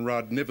 Kevin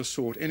Rudd never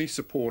sought any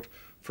support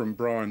from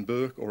Brian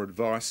Burke or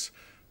advice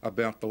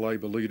about the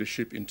Labor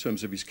leadership in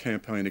terms of his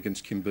campaign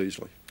against Kim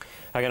Beazley.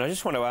 Okay, and I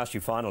just want to ask you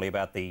finally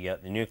about the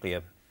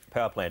nuclear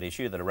power plant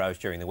issue that arose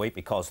during the week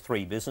because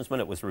three businessmen,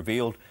 it was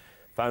revealed,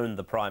 phoned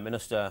the Prime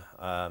Minister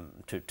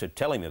to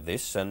tell him of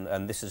this,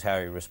 and this is how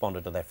he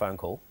responded to that phone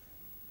call.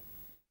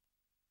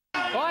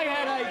 I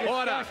had a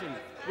discussion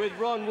with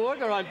Ron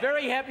Walker. I'm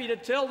very happy to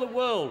tell the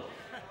world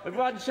that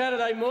one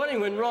Saturday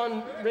morning when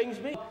Ron rings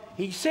me,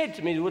 he said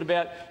to me, what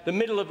about the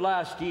middle of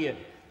last year,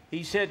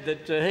 he said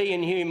that he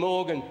and Hugh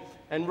Morgan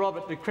and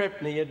Robert de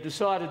Crespigny had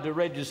decided to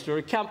register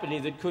a company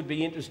that could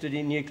be interested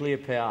in nuclear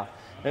power.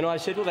 And I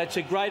said, well, that's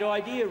a great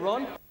idea,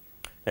 Ron.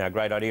 Now,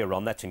 great idea,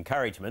 Ron. That's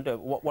encouragement.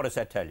 What does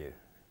that tell you?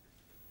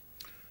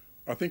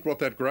 I think what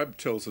that grab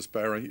tells us,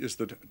 Barry, is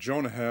that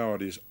John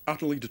Howard is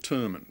utterly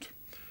determined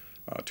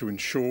to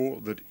ensure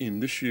that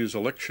in this year's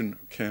election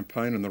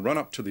campaign and the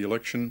run-up to the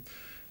election,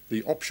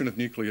 the option of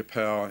nuclear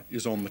power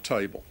is on the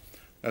table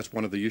as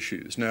one of the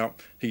issues. Now,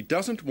 he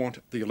doesn't want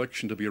the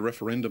election to be a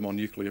referendum on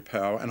nuclear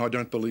power, and I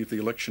don't believe the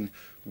election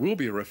will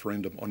be a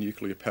referendum on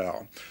nuclear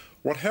power.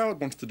 What Howard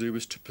wants to do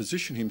is to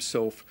position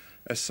himself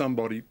as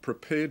somebody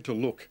prepared to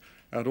look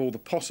at all the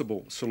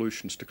possible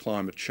solutions to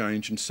climate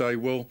change and say,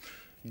 well,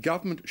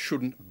 government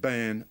shouldn't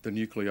ban the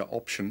nuclear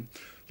option.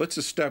 Let's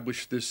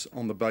establish this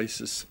on the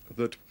basis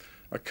that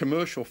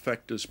commercial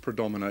factors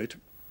predominate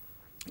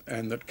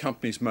and that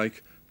companies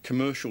make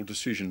commercial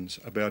decisions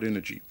about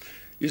energy.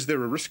 Is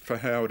there a risk for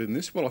Howard in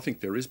this? Well, I think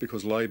there is,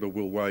 because Labor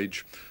will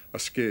wage a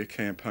scare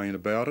campaign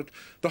about it.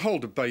 The whole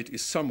debate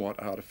is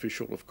somewhat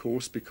artificial, of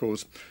course,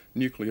 because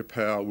nuclear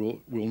power will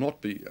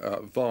not be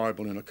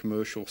viable in a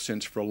commercial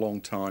sense for a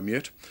long time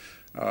yet.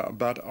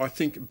 But I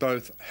think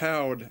both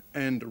Howard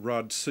and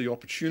Rudd see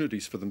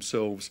opportunities for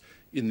themselves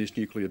in this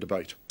nuclear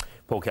debate.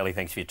 Paul Kelly,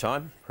 thanks for your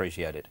time.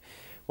 Appreciate it.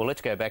 Well,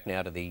 let's go back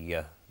now to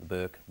the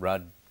Burke,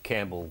 Rudd,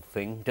 Campbell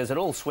thing. Does it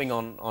all swing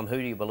on who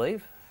do you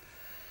believe?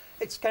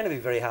 It's going to be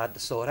very hard to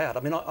sort out.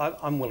 I mean,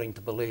 I'm willing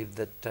to believe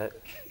that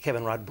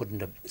Kevin Rudd wouldn't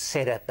have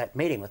said at that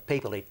meeting with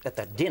people, at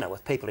that dinner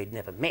with people he'd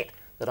never met,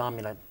 that I'm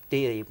in a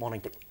deal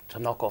wanting to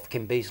knock off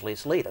Kim Beazley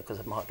as leader because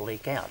it might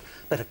leak out.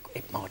 But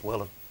it might well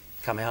have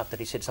come out that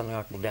he said something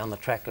like, well, down the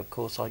track, of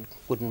course, I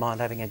wouldn't mind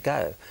having a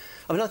go.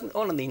 I mean,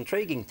 one of the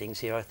intriguing things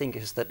here, I think,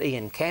 is that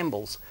Ian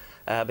Campbell's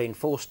been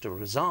forced to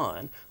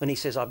resign when he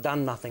says, I've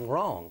done nothing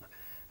wrong.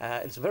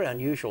 It's a very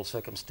unusual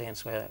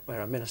circumstance where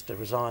a minister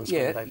resigns.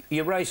 Yeah,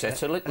 you raise that,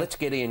 so let's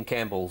get Ian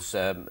Campbell's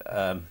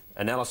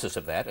analysis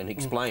of that, and he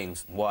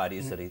explains why it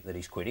is that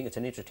he's quitting. It's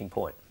an interesting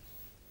point.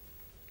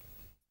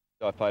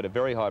 I paid a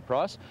very high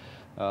price,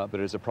 but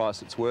it is a price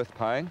that's worth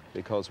paying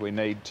because we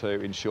need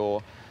to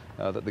ensure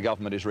that the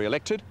government is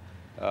re-elected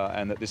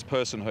and that this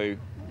person who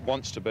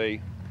wants to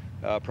be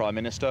Prime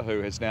Minister,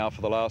 who has now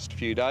for the last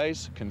few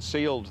days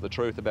concealed the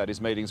truth about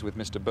his meetings with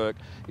Mr Burke,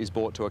 is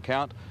brought to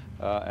account,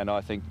 and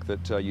I think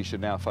that you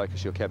should now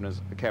focus your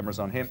cameras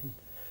on him.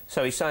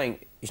 So he's saying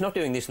he's not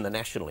doing this in the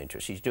national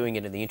interest, he's doing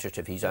it in the interest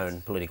of his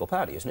own political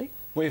party, isn't he?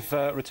 We've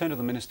returned to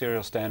the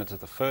ministerial standards of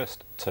the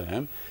first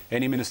term.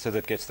 Any minister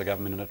that gets the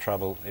government into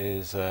trouble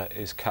is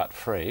cut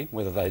free,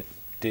 whether they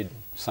did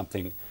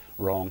something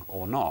wrong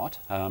or not.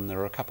 There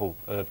were a couple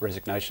of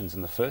resignations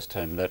in the first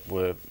term that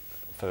were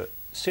for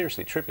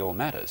seriously trivial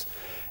matters,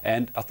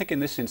 and I think in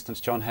this instance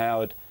John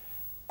Howard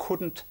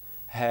couldn't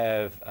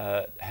have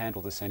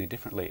handled this any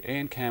differently.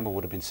 Ian Campbell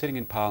would have been sitting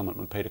in Parliament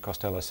when Peter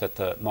Costello set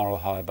the moral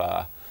high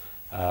bar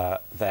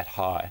that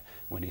high,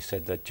 when he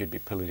said that you'd be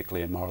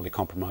politically and morally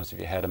compromised if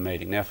you had a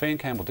meeting. Now, if Ian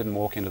Campbell didn't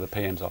walk into the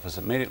PM's office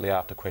immediately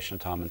after question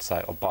time and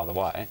say, oh, by the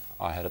way,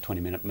 I had a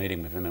 20-minute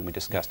meeting with him and we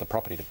discussed the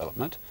property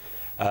development,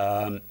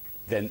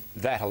 then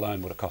that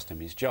alone would have cost him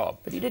his job.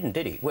 But he didn't,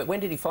 did he? When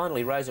did he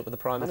finally raise it with the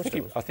Prime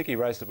Minister? I think he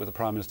raised it with the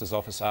Prime Minister's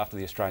office after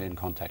the Australian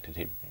contacted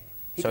him.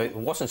 So it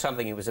wasn't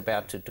something he was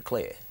about to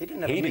declare? He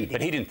didn't have a meeting.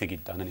 But he didn't think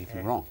he'd done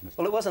anything wrong.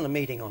 Well, it wasn't a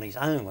meeting on his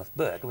own with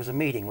Burke. It was a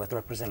meeting with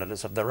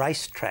representatives of the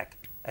racetrack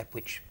at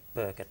which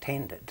Burke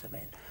attended. I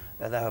mean,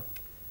 they were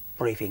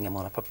briefing him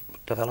on a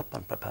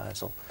development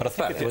proposal. But I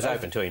think it was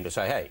open to him to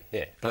say,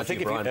 hey, I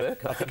think if Brian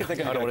Burke, I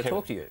don't want to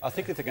talk to you. I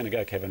think if they're going to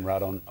go Kevin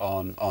Rudd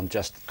on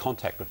just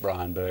contact with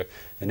Brian Burke,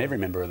 then every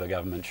member of the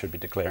government should be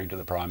declaring to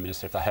the Prime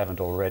Minister, if they haven't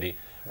already,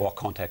 what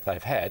contact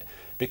they've had,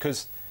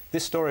 because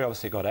this story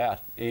obviously got out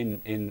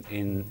in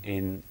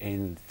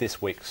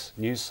this week's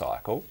news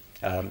cycle.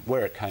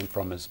 Where it came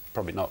from is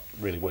probably not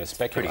really worth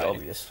speculating. Pretty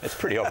obvious. It's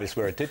pretty obvious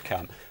where it did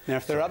come. Now,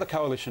 if there are other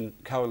coalition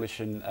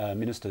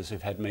ministers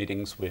who've had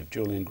meetings with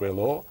Julian Grill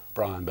or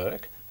Brian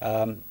Burke,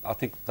 I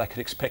think they could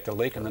expect a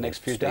leak in the next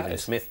few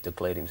days. Smith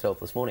declared himself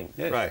this morning.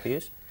 Yes. Right.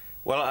 Piers?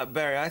 Well,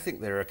 Barry, I think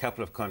there are a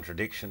couple of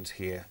contradictions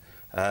here.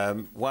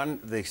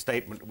 One, the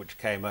statement which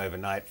came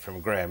overnight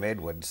from Graham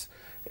Edwards,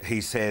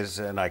 he says,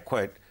 and I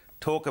quote,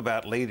 "Talk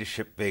about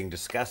leadership being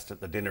discussed at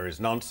the dinner is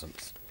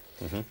nonsense."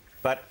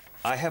 But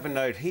I have a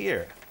note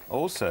here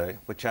also,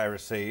 which I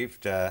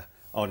received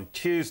on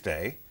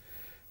Tuesday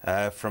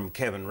from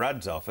Kevin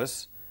Rudd's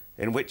office,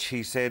 in which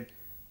he said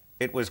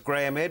it was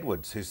Graham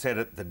Edwards who said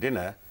at the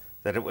dinner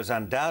that it was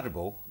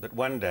undoubtable that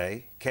one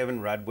day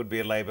Kevin Rudd would be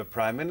a Labor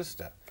Prime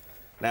Minister.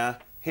 Now,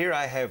 here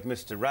I have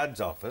Mr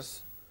Rudd's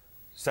office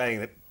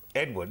saying that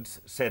Edwards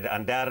said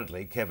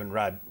undoubtedly Kevin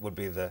Rudd would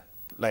be the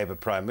Labor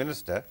Prime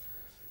Minister,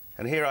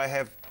 and here I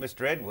have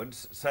Mr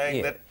Edwards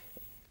saying that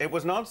it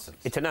was nonsense.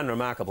 It's an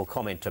unremarkable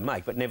comment to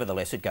make, but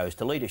nevertheless it goes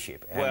to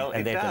leadership,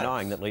 and they're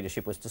denying that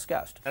leadership was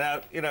discussed.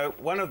 Now, you know,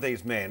 one of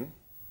these men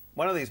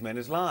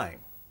is lying.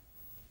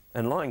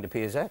 And lying to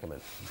Piers Ackerman.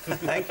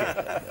 Thank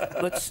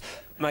you. Let's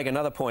make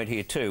another point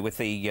here too, with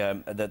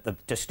the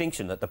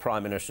distinction that the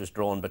Prime Minister has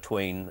drawn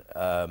between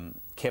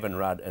Kevin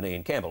Rudd and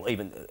Ian Campbell.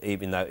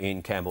 Even though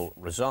Ian Campbell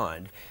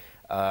resigned,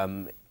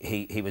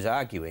 he was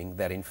arguing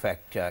that in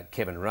fact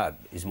Kevin Rudd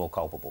is more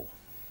culpable.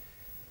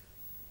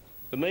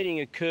 The meeting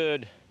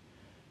occurred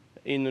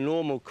in the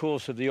normal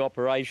course of the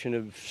operation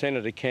of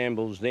Senator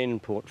Campbell's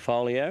then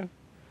portfolio.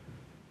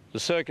 The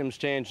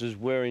circumstances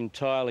were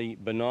entirely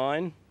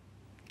benign.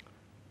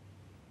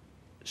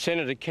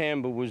 Senator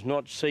Campbell was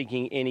not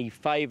seeking any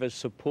favour,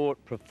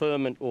 support,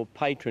 preferment or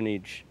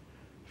patronage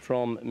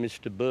from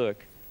Mr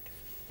Burke.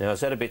 Now, is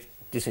that a bit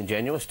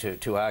disingenuous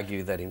to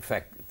argue that in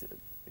fact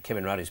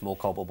Kevin Rudd is more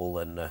culpable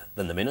than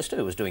the Minister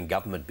who was doing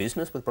government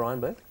business with Brian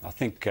Burke? I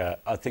think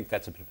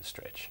that's a bit of a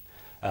stretch.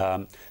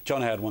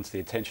 John Howard wants the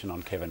attention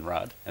on Kevin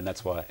Rudd, and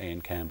that's why Ian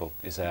Campbell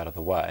is out of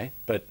the way.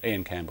 But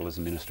Ian Campbell is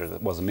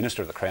was a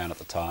Minister of the Crown at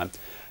the time.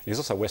 He's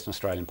also a Western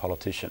Australian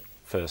politician,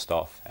 first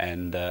off,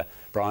 and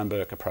Brian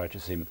Burke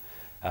approaches him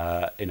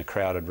in a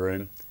crowded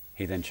room.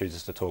 He then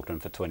chooses to talk to him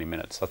for 20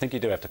 minutes. I think you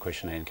do have to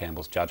question Ian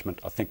Campbell's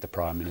judgment. I think the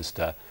Prime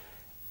Minister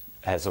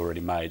has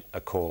already made a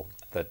call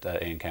that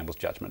Ian Campbell's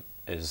judgment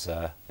is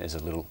a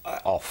little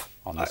off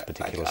on this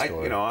particular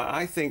story.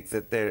 I think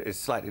that there is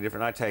slightly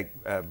different. I take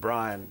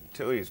Brian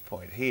Toohey's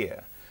point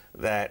here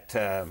that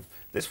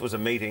this was a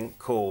meeting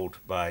called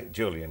by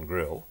Julian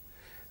Grill.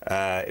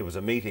 It was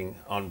a meeting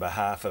on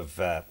behalf of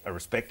a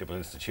respectable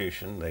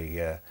institution,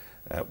 the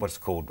what's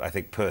called, I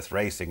think, Perth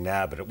Racing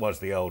now, but it was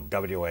the old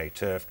WA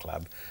Turf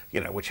Club,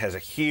 which has a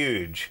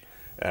huge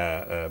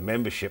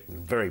membership and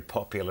very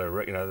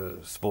popular, the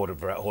sport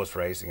of horse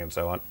racing and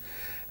so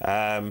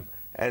on.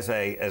 As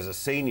a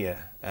senior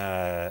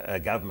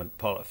government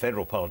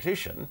federal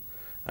politician,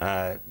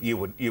 you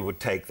would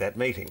take that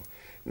meeting.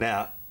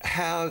 Now,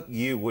 how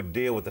you would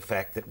deal with the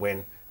fact that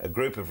when a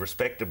group of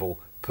respectable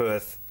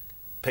Perth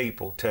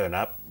people turn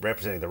up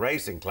representing the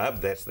racing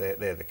club. They're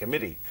the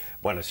committee,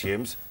 one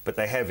assumes, but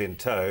they have in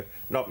tow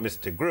not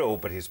Mr. Grill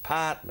but his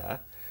partner,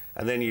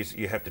 and then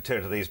you have to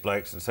turn to these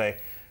blokes and say,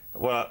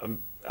 well,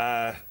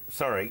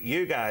 sorry,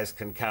 you guys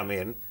can come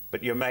in,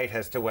 but your mate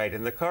has to wait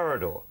in the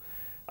corridor.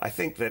 I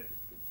think that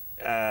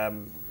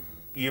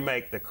you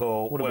make the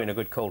call. Would have been a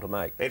good call to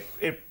make.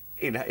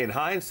 In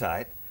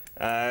hindsight,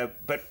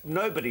 but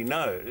nobody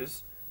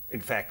knows,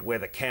 in fact,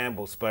 whether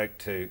Campbell spoke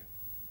to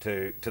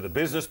the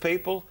business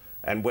people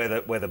and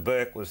whether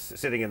Burke was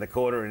sitting in the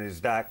corner in his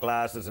dark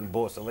glasses and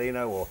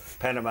Borsalino or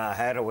Panama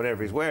hat or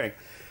whatever he's wearing,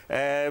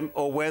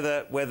 or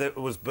whether it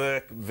was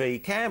Burke v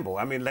Campbell.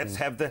 I mean, let's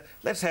have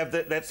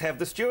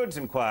the stewards'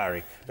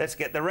 inquiry. Let's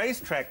get the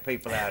racetrack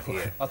people out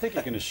here. I think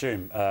you can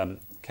assume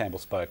Campbell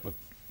spoke with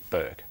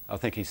Burke. I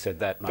think he said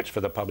that much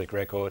for the public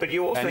record. But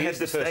you also and had he's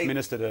the first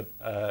minister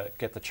to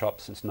get the chop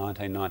since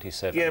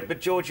 1997. Yeah, but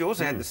George, you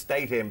also had the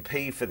state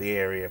MP for the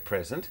area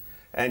present,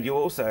 and you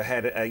also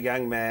had a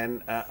young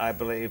man, I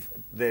believe,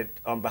 that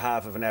on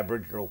behalf of an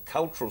Aboriginal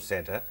cultural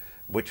centre,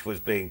 which was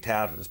being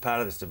touted as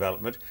part of this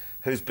development,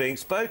 who's being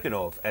spoken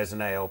of as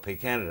an ALP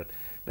candidate.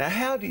 Now,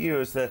 how do you,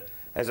 as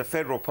a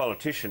federal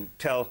politician,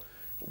 tell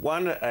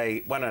one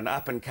an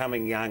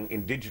up-and-coming young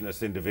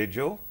Indigenous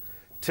individual,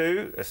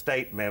 two, a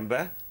state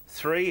member,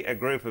 three, a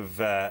group of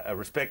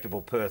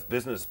respectable Perth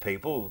business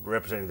people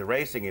representing the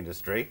racing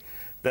industry,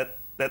 that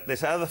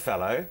this other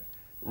fellow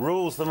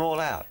rules them all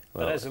out?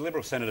 Well, but as a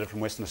Liberal senator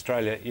from Western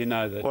Australia, you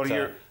know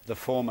that the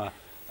former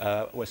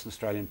Western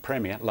Australian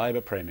Premier, Labor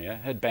Premier,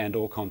 had banned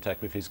all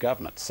contact with his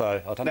government.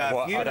 So I don't know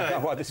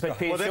why this guy...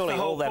 Well, that's the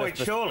whole point,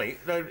 surely.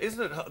 No,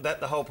 isn't that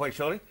the whole point,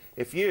 surely?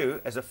 If you,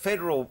 as a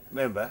federal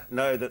member,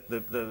 know that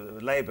the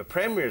Labor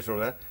Premier is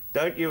ruler,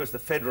 don't you, as the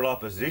federal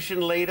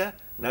opposition leader,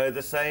 know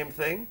the same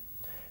thing?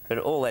 But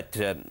all that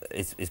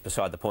is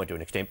beside the point to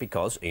an extent,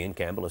 because Ian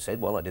Campbell has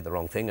said, well, I did the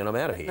wrong thing and I'm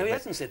out of here. No, he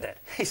hasn't said that.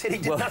 He said he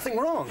did nothing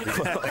wrong.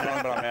 But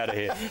I'm out of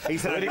here.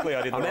 Politically,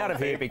 I did I'm out of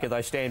here because I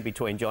stand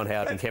between John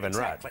Howard and Kevin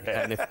Rudd.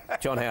 And if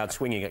John Howard's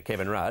swinging at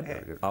Kevin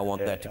Rudd, I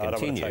want that to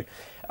continue.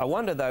 I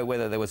wonder, though,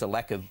 whether there was a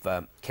lack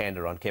of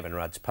candour on Kevin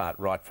Rudd's part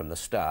right from the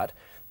start.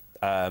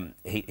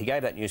 He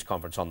gave that news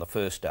conference on the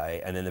first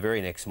day, and then the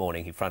very next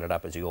morning he fronted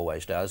up, as he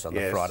always does, on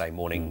the Friday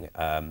morning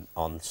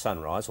on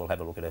Sunrise. We'll have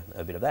a look at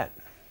a bit of that.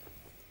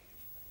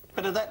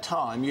 But at that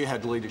time, you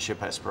had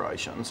leadership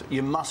aspirations.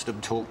 You must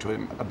have talked to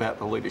him about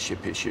the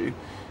leadership issue.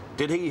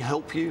 Did he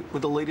help you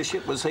with the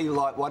leadership? Was he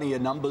like one of your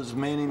numbers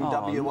men in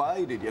WA?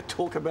 Did you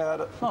talk about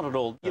it? Not at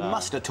all. You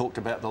must have talked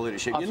about the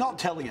leadership. You're not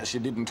telling us you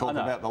didn't talk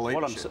about the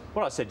leadership.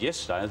 What I said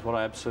yesterday is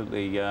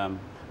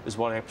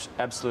what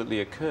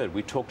absolutely occurred.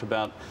 We talked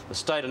about the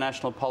state of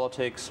national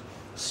politics,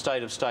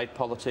 state of state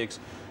politics,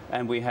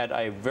 and we had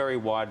a very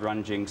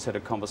wide-ranging set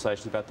of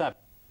conversations about that.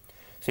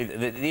 See,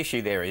 the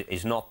issue there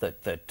is not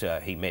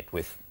that he met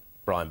with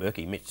Brian Burke.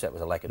 He admits that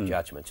was a lack of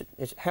judgment.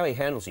 It's how he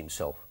handles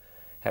himself,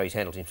 how he's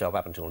handled himself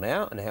up until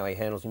now, and how he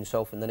handles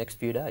himself in the next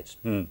few days.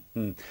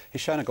 He's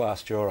shown a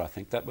glass jaw, I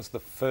think. That was the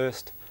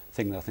first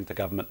thing that I think the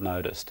government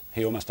noticed.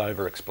 He almost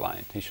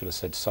over-explained. He should have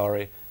said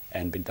sorry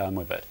and been done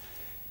with it.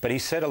 But he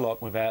said a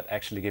lot without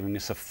actually giving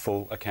us a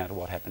full account of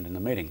what happened in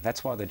the meeting.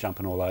 That's why they're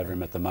jumping all over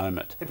him at the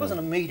moment. It wasn't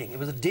a meeting, it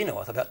was a dinner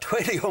with about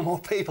 20 or more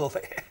people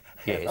there.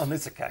 Yes. On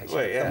this occasion.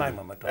 Well, yeah. The main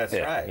one That's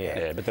right.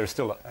 Yeah, but there are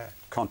still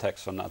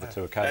contacts on other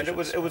two occasions. And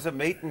it was a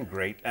meet and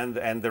greet,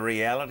 and the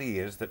reality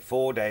is that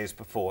 4 days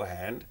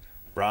beforehand,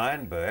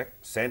 Brian Burke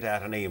sent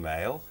out an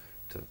email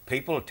to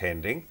people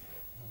attending,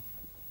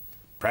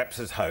 perhaps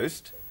as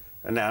host,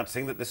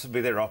 announcing that this would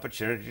be their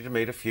opportunity to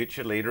meet a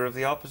future leader of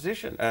the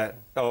opposition,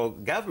 or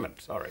government,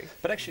 sorry.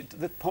 But actually,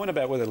 the point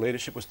about whether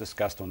leadership was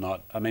discussed or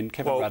not, I mean,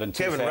 Kevin Rudd in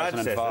 2005... Kevin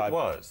Rudd says it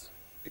was.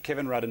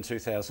 Kevin Rudd in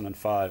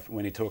 2005,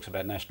 when he talks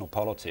about national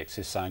politics,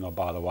 is saying, oh,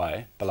 by the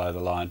way, below the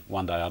line,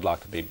 one day I'd like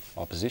to be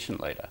opposition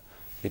leader.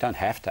 You don't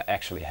have to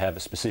actually have a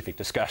specific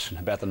discussion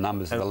about the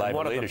numbers of the Labor leadership.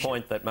 And what of the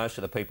point that most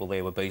of the people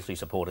there were Beazley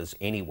supporters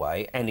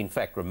anyway, and in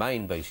fact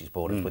remain Beazley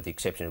supporters with the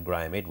exception of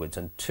Graham Edwards,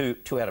 and two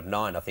out of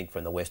 9, I think,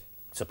 from the West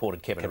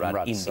supported Kevin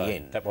Rudd in the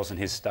end. That wasn't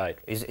his state.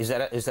 Is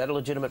that a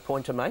legitimate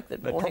point to make?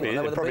 That it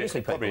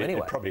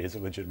probably is a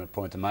legitimate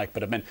point to make.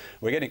 But I mean,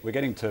 we're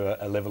getting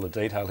to a level of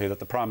detail here that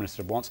the Prime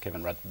Minister wants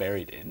Kevin Rudd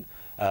buried in.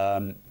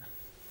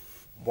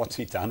 What's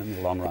he done in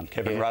the long run?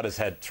 Kevin Rudd has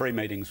had 3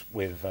 meetings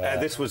with...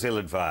 this was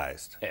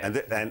ill-advised.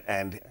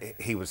 And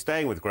he was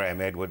staying with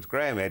Graham Edwards.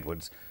 Graham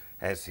Edwards,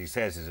 as he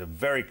says, is a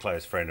very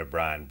close friend of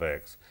Brian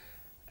Burke's.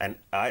 And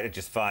I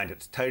just find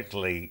it's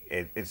totally...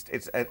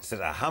 It's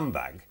a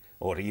humbug,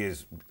 or to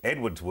use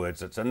Edwards'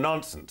 words, it's a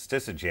nonsense to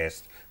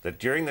suggest that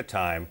during the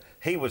time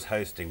he was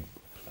hosting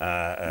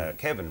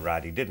Kevin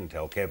Rudd, he didn't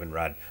tell Kevin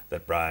Rudd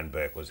that Brian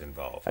Burke was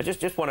involved. I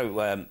just want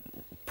to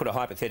put a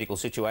hypothetical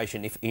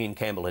situation. If Ian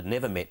Campbell had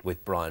never met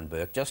with Brian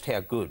Burke, just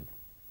how good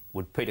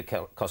would Peter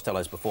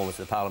Costello's performance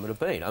in the Parliament have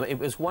been? I mean, it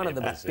was one of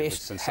the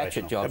best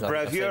hatchet jobs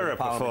I've seen in the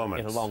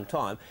Parliament in a long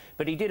time.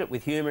 But he did it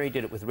with humour, he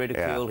did it with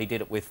ridicule, he did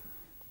it with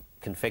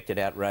confected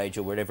outrage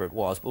or whatever it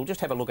was. But we'll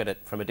just have a look at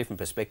it from a different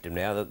perspective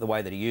now, the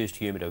way that he used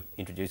humour to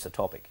introduce the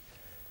topic.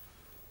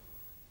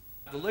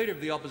 The Leader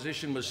of the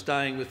Opposition was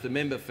staying with the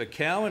member for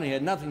Cowan. He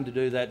had nothing to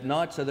do that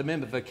night, so the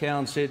member for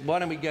Cowan said, why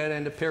don't we go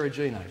down to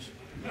Perugino's?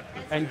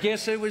 And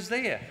guess who was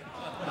there?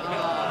 The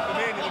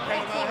man in the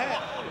Panama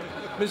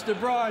hat. Mr.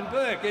 Brian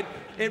Burke.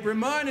 It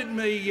reminded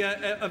me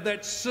of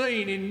that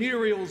scene in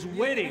Muriel's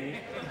Wedding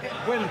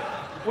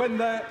when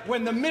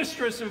the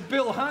mistress of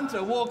Bill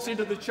Hunter walks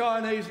into the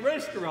Chinese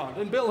restaurant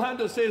and Bill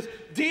Hunter says,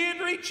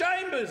 Deirdre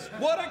Chambers,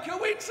 what a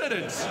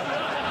coincidence.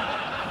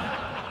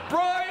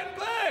 Brian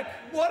Burke,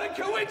 what a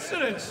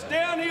coincidence.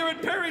 Down here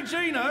at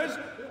Perugino's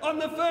on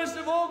the 1st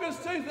of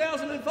August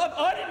 2005.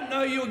 I didn't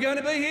know you were going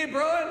to be here,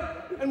 Brian.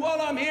 And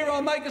while I'm here,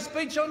 I'll make a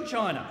speech on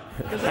China.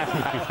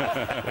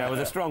 It was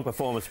a strong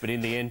performance, but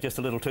in the end, just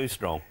a little too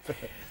strong.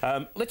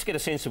 Let's get a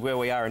sense of where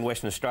we are in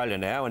Western Australia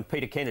now. And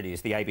Peter Kennedy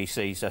is the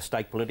ABC's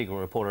state political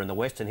reporter in the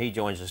West, and he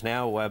joins us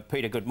now.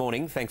 Peter, good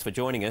morning. Thanks for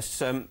joining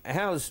us.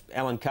 How's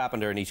Alan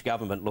Carpenter and his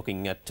government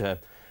looking at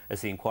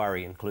as the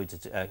inquiry concludes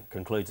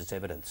its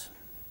evidence?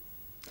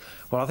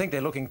 Well, I think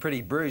they're looking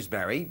pretty bruised,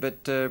 Barry,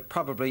 but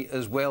probably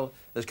as well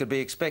as could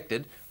be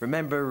expected.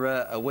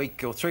 Remember a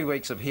week or 3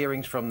 weeks of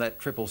hearings from that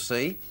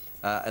CCC,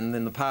 and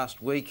in the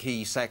past week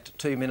he sacked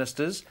 2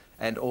 ministers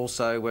and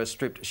also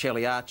stripped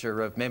Shelley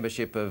Archer of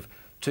membership of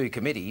 2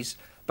 committees.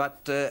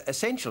 But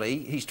essentially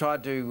he's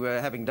tried to,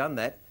 having done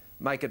that,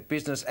 make it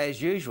business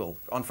as usual.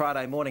 On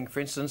Friday morning, for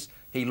instance,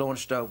 he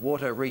launched a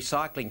water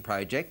recycling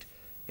project.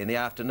 In the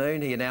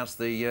afternoon he announced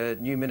the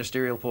new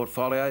ministerial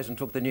portfolios and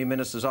took the new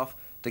ministers off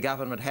to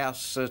Government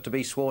House to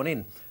be sworn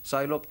in.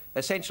 So, look,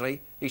 essentially,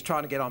 he's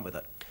trying to get on with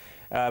it.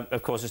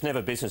 Of course, it's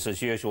never business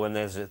as usual when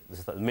the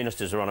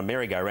ministers are on a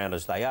merry-go-round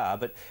as they are,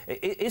 but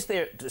is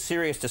there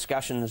serious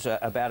discussions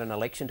about an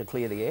election to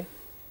clear the air?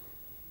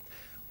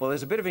 Well,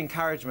 there's a bit of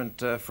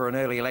encouragement for an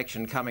early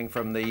election coming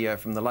from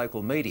the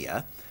local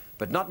media,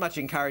 but not much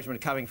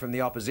encouragement coming from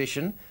the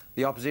opposition.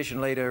 The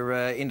opposition leader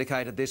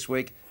indicated this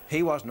week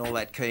he wasn't all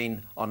that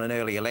keen on an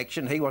early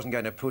election. He wasn't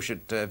going to push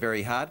it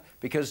very hard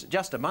because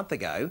just a month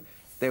ago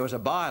there was a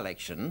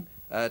by-election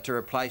to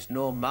replace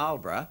Norm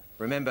Marlborough.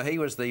 Remember, he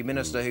was the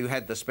minister who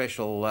had the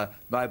special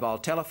mobile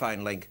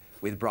telephone link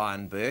with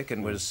Brian Burke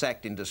and was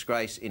sacked in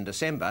disgrace in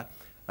December.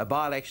 A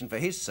by-election for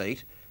his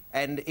seat.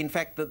 And in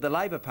fact, the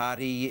Labor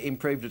Party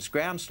improved its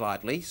ground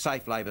slightly.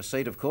 Safe Labor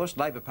seat, of course.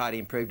 Labor Party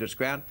improved its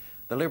ground.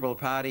 The Liberal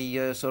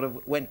Party sort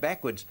of went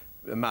backwards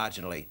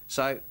marginally.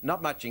 So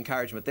not much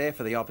encouragement there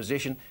for the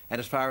opposition.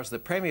 And as far as the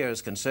Premier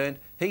is concerned,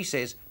 he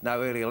says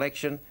no early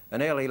election.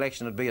 An early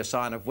election would be a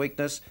sign of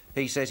weakness.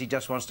 He says he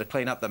just wants to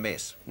clean up the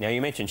mess. Now,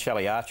 you mentioned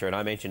Shelley Archer, and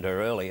I mentioned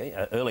her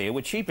earlier.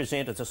 Would she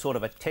present as a sort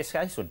of a test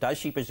case, or does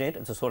she present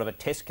as a sort of a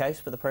test case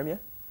for the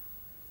Premier?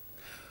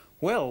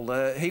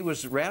 Well, he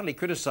was roundly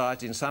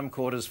criticised in some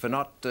quarters for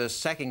not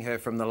sacking her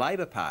from the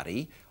Labor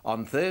Party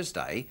on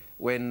Thursday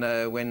when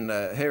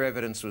her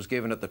evidence was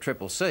given at the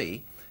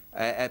CCC.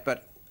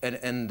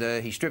 And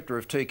he stripped her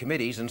of 2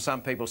 committees, and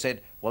some people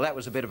said, well, that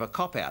was a bit of a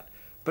cop-out.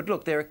 But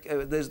look,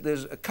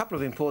 there's a couple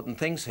of important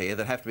things here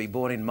that have to be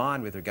borne in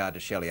mind with regard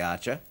to Shelley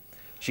Archer.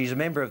 She's a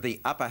member of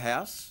the upper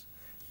house.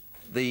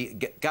 The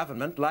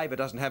government, Labor,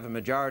 doesn't have a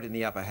majority in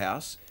the upper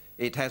house.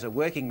 It has a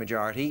working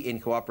majority in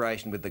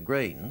cooperation with the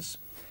Greens.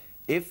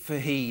 If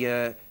he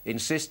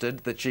insisted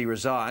that she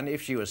resign,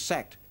 if she was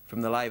sacked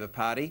from the Labor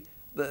Party,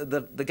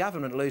 the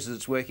government loses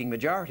its working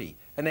majority.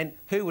 And then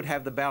who would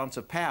have the balance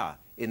of power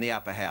in the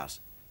upper house?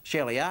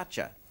 Shelley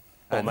Archer.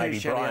 Or maybe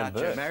who's Shelley Brian Archer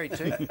Burke. married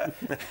to?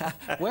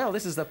 Well,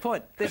 this is the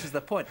point. This is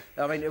the point.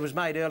 I mean, it was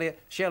made earlier.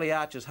 Shelley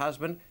Archer's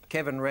husband,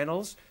 Kevin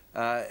Reynolds,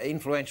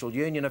 influential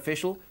union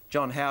official.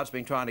 John Howard's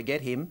been trying to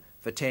get him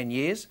for 10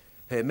 years.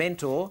 Her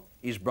mentor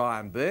is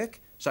Brian Burke.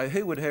 So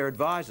who would her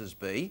advisors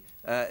be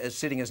as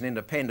sitting as an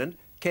independent?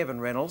 Kevin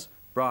Reynolds,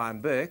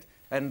 Brian Burke.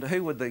 And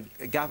who would the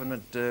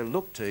government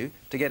look to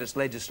get its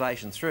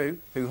legislation through?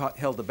 Who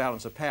held the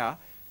balance of power?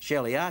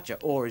 Shelley Archer,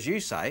 or as you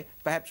say,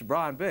 perhaps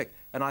Brian Burke.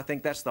 And I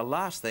think that's the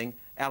last thing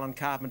Alan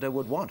Carpenter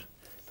would want.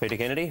 Peter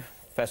Kennedy,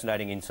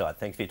 fascinating insight.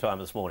 Thanks for your time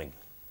this morning.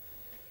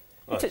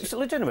 It's a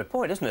legitimate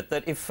point, isn't it,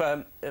 that if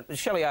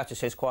Shelley Archer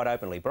says quite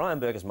openly, Brian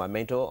Burke is my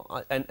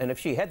mentor, and if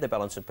she had the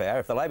balance of power,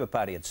 if the Labor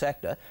Party had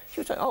sacked her, she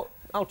would say, oh,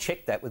 I'll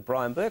check that with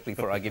Brian Burke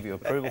before I give you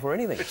approval for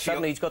anything.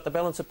 Suddenly he's got the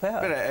balance of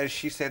power. But as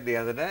she said the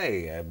other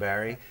day,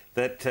 Barry,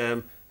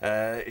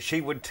 that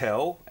she would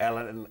tell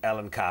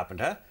Alan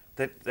Carpenter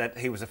that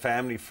he was a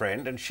family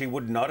friend and she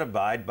would not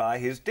abide by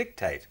his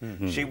dictate.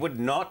 She would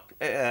not...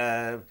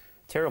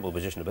 terrible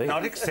position to be in.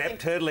 Not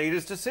accept her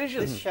leader's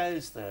decisions. This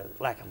shows the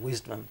lack of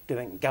wisdom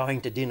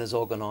going to dinners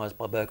organised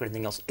by Burke or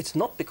anything else. It's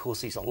not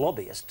because he's a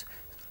lobbyist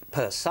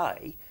per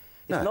se.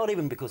 It's not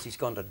even because he's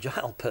gone to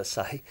jail per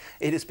se.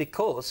 It is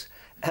because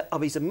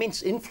of his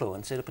immense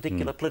influence in a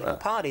particular political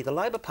party, the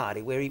Labor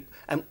Party, where he,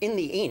 in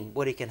the end,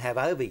 what he can have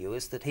over you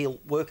is that he'll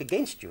work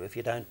against you if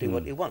you don't do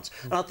what he wants.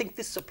 And I think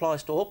this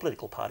applies to all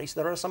political parties.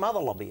 There are some other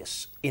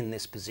lobbyists in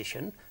this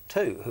position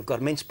too, who've got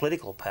immense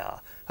political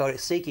power, who are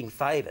seeking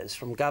favours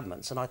from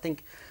governments. And I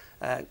think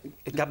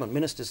government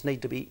ministers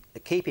need to be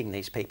keeping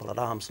these people at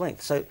arm's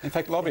length. So, in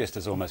fact, lobbyist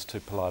is almost too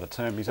polite a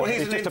term. He's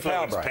just a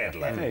power broker.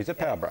 Yeah, he's a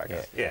power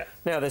broker. Yeah.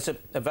 Now, there's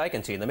a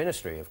vacancy in the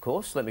ministry, of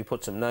course. Let me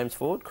put some names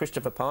forward.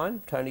 Christopher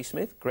Pyne, Tony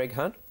Smith, Greg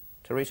Hunt,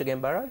 Teresa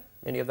Gambaro.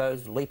 Any of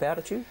those leap out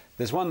at you?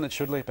 There's one that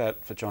should leap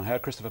out for John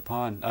Howard, Christopher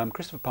Pyne.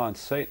 Christopher Pyne's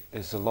seat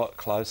is a lot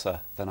closer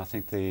than I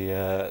think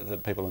the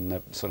people in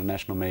the sort of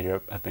national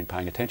media have been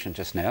paying attention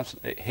just now.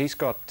 He's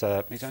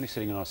only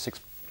sitting on a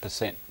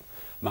 6%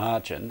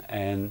 margin,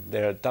 and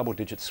there are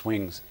double-digit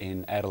swings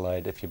in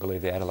Adelaide, if you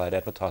believe the Adelaide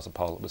Advertiser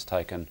poll that was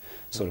taken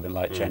sort of in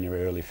late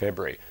January, early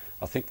February.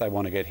 I think they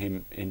want to get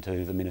him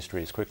into the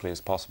ministry as quickly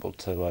as possible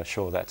to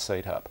shore that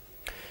seat up.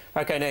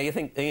 OK, now you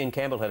think Ian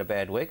Campbell had a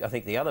bad week. I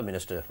think the other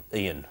minister,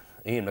 Ian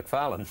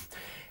McFarlane,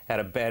 had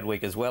a bad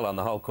week as well on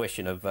the whole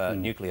question of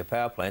nuclear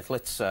power plants.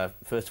 Let's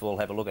first of all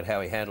have a look at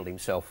how he handled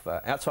himself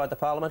outside the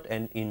Parliament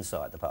and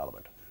inside the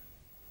Parliament.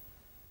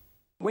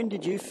 When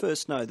did you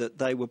first know that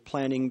they were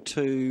planning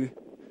to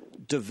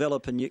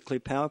develop a nuclear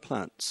power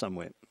plant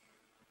somewhere?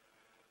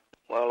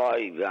 Well,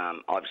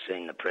 I've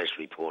seen the press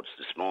reports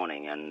this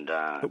morning, and...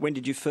 But when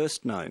did you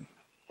first know?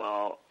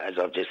 Well, as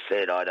I've just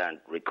said, I don't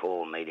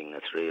recall meeting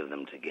the three of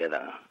them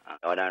together.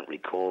 I don't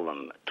recall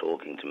them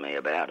talking to me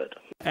about it.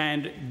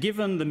 And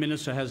given the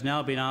Minister has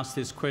now been asked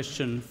this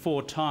question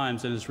 4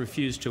 times and has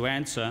refused to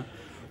answer,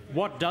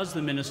 what does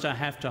the Minister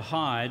have to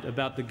hide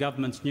about the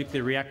government's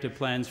nuclear reactor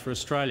plans for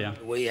Australia?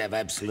 We have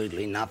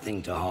absolutely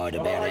nothing to hide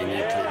about our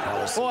nuclear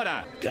policy.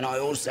 Order! Can I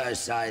also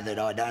say that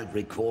I don't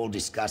recall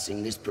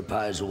discussing this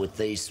proposal with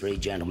these 3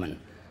 gentlemen?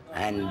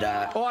 And,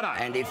 Order!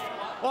 And if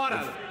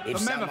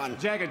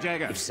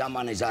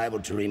someone is able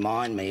to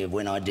remind me of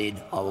when I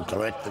did, I will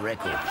correct the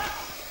record.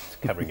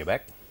 Covering your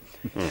back.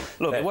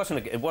 Look, it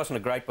wasn't a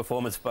great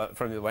performance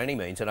from by any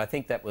means, and I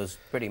think that was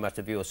pretty much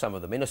the view of some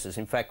of the ministers.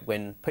 In fact,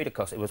 when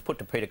it was put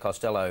to Peter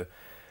Costello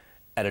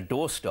at a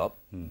doorstop,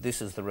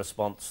 this is the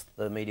response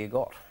the media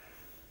got.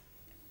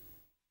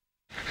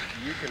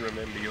 You can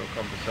remember your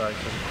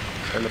conversation,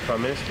 and the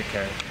Prime Minister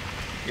can.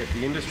 Yet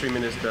the Industry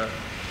Minister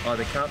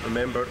either can't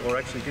remember it or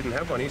actually didn't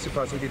have one. Are you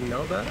surprised he didn't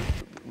know about it?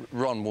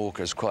 Ron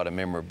Walker's quite a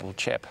memorable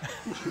chap.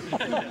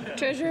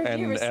 Treasurer,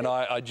 and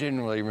I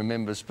genuinely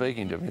remember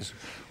speaking to him. He's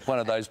one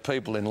of those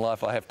people in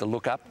life I have to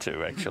look up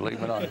to, actually,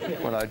 when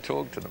I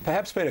talk to them.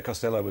 Perhaps Peter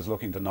Costello was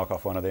looking to knock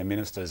off one of their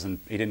ministers and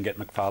he didn't get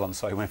McFarlane,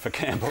 so he went for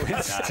Campbell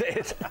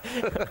instead.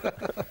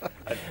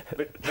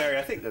 But, Barry,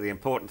 I think that the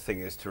important thing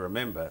is to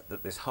remember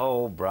that this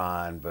whole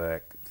Brian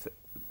Burke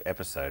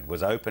episode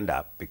was opened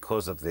up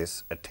because of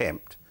this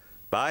attempt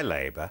by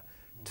Labor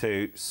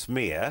to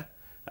smear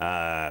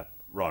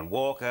Ron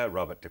Walker,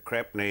 Robert de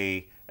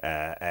Crespigny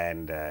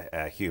and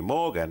Hugh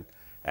Morgan,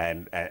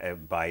 and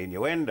by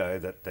innuendo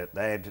that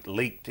they had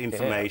leaked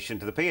information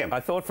to the PM. I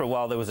thought for a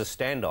while there was a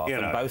standoff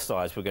and both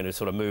sides were going to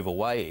sort of move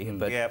away,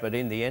 but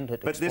in the end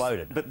it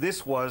exploded. But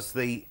this was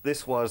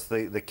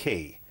the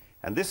key.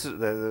 And this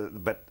is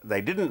but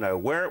they didn't know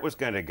where it was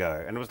going to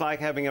go, and it was like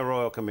having a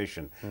royal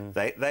commission.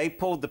 They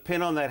pulled the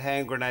pin on that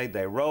hand grenade,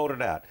 they rolled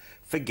it out,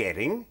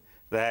 forgetting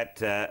that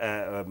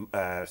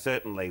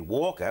certainly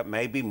Walker,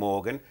 maybe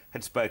Morgan,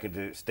 had spoken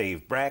to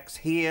Steve Bracks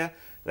here.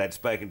 They'd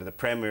spoken to the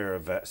Premier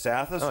of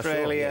South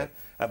Australia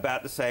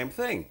about the same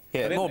thing.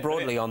 Yeah, but more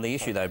broadly on the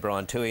issue, though,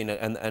 Brian, Toohey,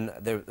 and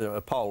there a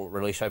poll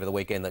released over the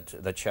weekend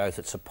that shows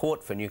that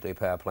support for nuclear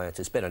power plants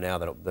is better now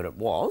than it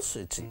was.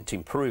 It's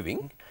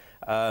improving.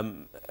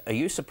 Are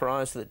you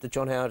surprised that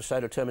John Howard is so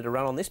determined to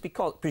run on this?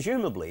 Because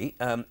presumably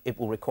it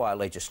will require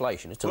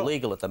legislation. It's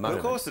illegal at the moment.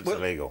 Of course it's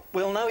illegal.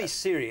 We'll know he's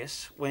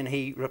serious when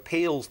he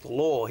repeals the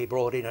law he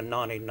brought in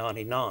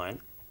 1999,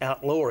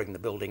 outlawing the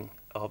building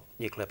of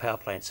nuclear power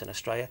plants in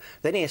Australia.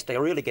 Then he has to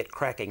really get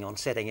cracking on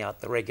setting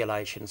out the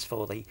regulations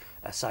for the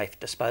safe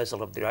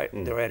disposal of the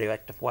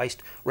radioactive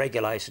waste,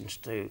 regulations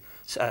to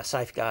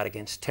safeguard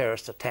against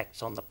terrorist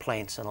attacks on the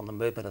plants and on the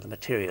movement of the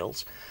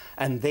materials.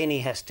 And then he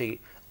has to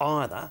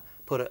either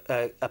put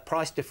a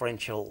price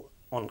differential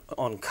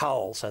on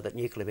coal so that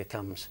nuclear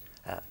becomes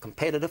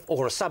competitive,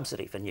 or a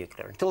subsidy for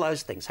nuclear. Until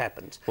those things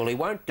happen. Well, he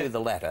won't do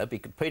the latter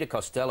because Peter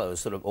Costello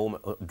has sort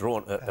of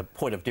drawn a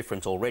point of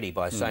difference already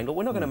by saying, look,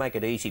 we're not going to make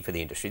it easy for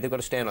the industry. They've got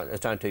to stand on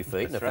its own 2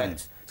 feet, and if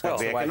that's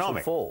the way it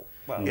should fall.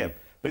 Well, yeah.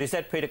 But is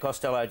that Peter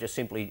Costello just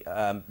simply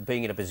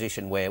being in a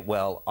position where,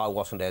 well, I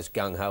wasn't as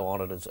gung-ho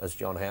on it as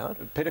John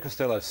Howard? Peter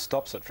Costello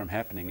stops it from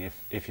happening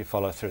if you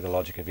follow through the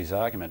logic of his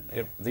argument.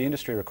 The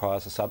industry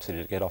requires a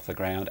subsidy to get off the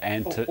ground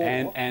and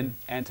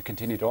to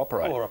continue to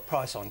operate. Or a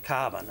price on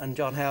carbon, and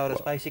John Howard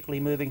is basically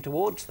moving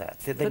towards that.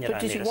 Then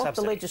but does he want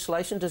the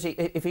legislation? Does he?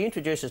 If he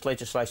introduces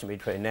legislation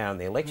between now and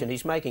the election,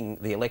 he's making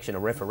the election a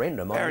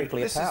referendum on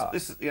nuclear power.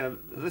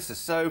 This is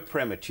so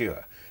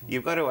premature.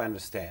 You've got to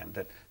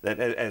understand that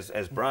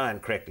as Brian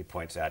correctly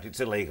points out, it's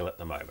illegal at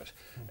the moment.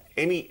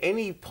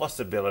 Any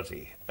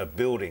possibility of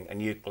building a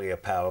nuclear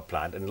power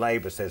plant, and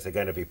Labor says they're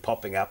going to be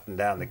popping up and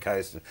down the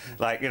coast,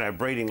 like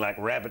breeding like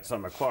rabbits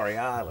on Macquarie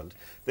Island.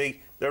 The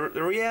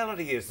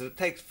reality is that it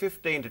takes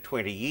 15 to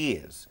 20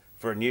 years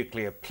for a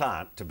nuclear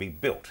plant to be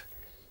built.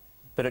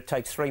 But it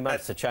takes 3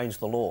 months to change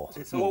the law.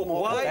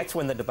 Why? That's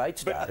when the debate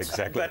starts.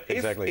 But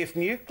if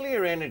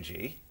nuclear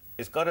energy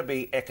has got to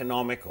be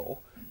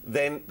economical,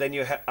 then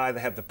you either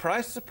have the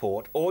price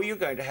support or you're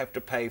going to have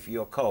to pay for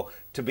your coal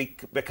to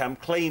become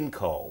clean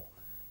coal.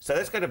 So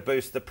that's going to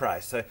boost the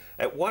price. So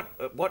at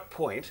what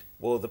point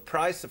will the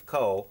price of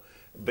coal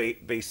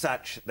be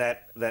such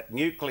that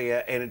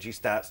nuclear energy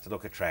starts to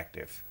look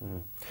attractive?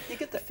 You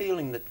get the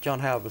feeling that John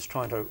Howard was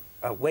trying to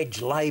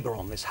wedge Labor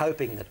on this,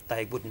 hoping that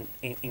they wouldn't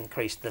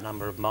increase the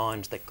number of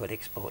mines that could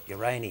export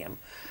uranium,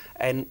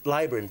 and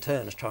Labor in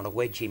turn is trying to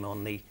wedge him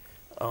on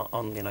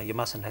you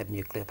mustn't have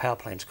nuclear power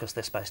plants because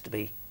they're supposed to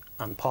be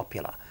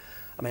unpopular.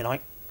 I mean, I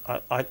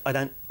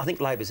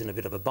think Labor's in a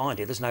bit of a bind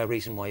here. There's no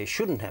reason why you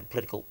shouldn't have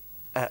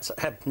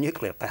have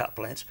nuclear power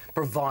plants,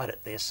 provided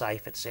they're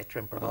safe,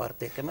 etc., and provided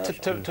they're commercial.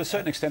 To a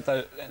certain extent,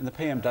 though, and the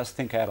PM does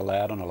think out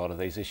aloud on a lot of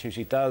these issues.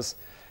 He does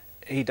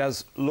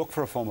look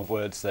for a form of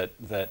words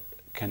that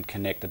can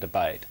connect a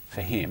debate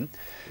for him.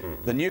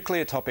 The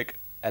nuclear topic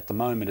at the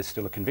moment is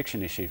still a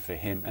conviction issue for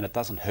him, and it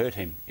doesn't hurt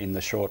him in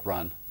the short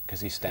run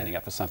because he's standing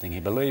up for something he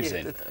believes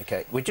in.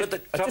 Okay, I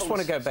just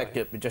want to go back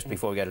to, just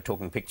before we go to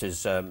talking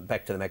pictures,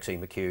 back to the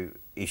Maxine McKew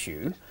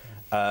issue.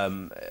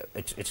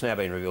 It's now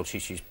been revealed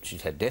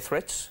she's had death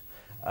threats,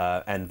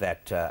 and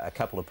that a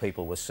couple of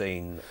people were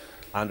seen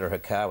under her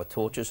car with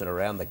torches and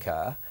around the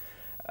car.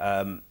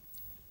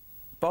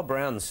 Bob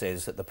Brown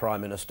says that the Prime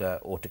Minister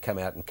ought to come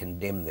out and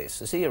condemn this.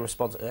 Has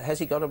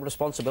he got a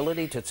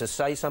responsibility to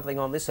say something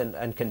on this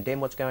and condemn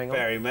what's going on?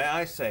 Barry, may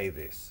I say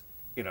this?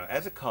 You know,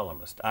 as a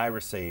columnist, I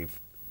receive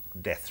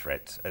death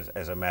threats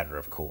as a matter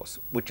of course,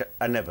 which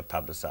are never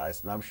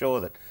publicised, and I'm sure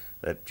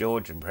that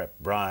George and perhaps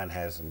Brian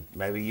has, and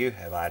maybe you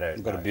have. I don't know.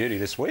 I've got a beauty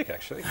this week,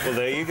 actually. Well,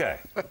 there you go.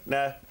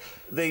 Now,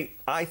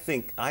 I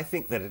think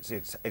that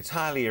it's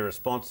highly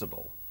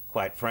irresponsible,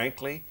 quite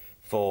frankly,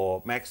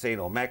 for Maxine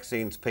or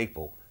Maxine's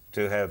people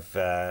to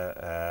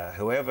have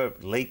whoever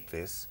leaked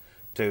this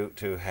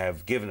to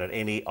have given it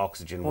any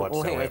oxygen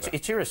whatsoever. Well,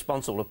 it's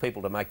irresponsible of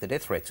people to make the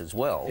death threats as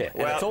well. Yeah.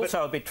 And it's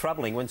also a bit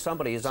troubling when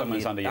somebody is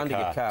under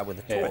your car with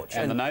a torch.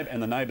 And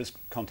the neighbours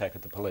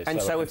contacted the police.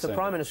 And so if the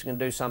Prime Minister can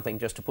do something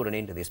just to put an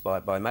end to this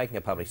by making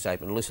a public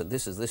statement, listen,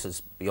 this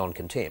is beyond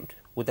contempt,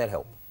 would that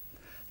help?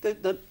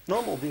 The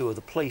normal view of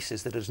the police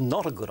is that it's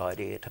not a good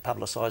idea to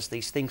publicise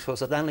these things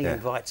because it only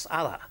invites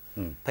other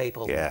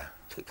people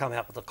to come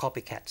out with a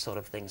copycat sort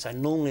of thing. So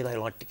normally they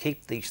like to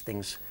keep these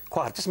things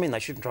quiet. It doesn't mean they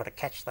shouldn't try to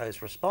catch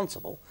those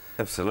responsible.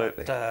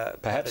 Absolutely. But,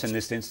 perhaps in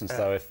this instance,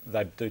 though, if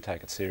they do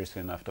take it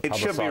seriously enough to publicise it, it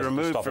should be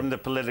removed from the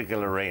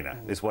political arena,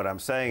 is what I'm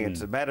saying.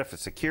 It's a matter for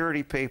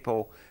security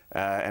people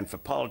and for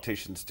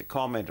politicians to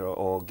comment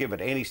or give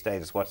it any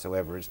status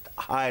whatsoever. It's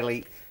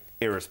highly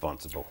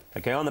irresponsible.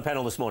 OK, on the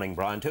panel this morning,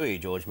 Brian Toohey,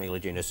 George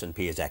Megalogenis and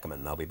Piers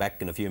Ackerman. They'll be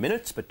back in a few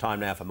minutes, but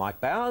time now for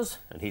Mike Bowers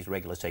and his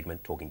regular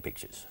segment, Talking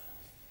Pictures.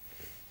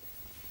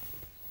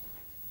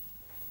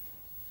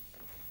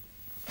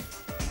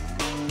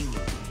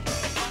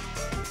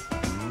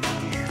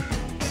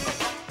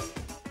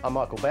 I'm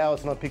Michael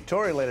Bowers and I'm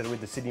pictorial editor with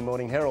the Sydney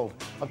Morning Herald.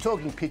 I'm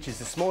talking pictures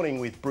this morning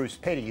with Bruce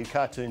Petty, who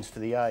cartoons for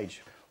The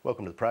Age.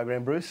 Welcome to the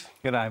program, Bruce.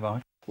 G'day,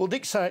 Mike. Well,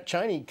 Dick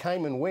Cheney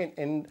came and went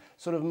and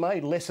sort of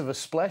made less of a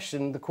splash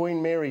than the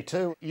Queen Mary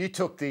too. You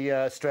took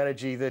the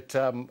strategy that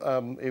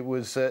it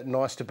was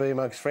nice to be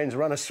amongst friends.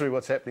 Run us through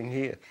what's happening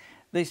here.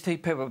 These two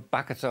people with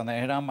buckets on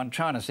their head, I'm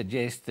trying to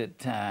suggest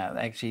that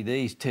actually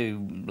these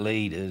two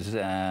leaders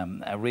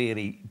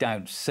really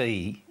don't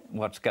see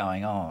what's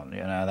going on.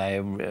 You know, they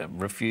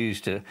refuse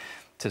to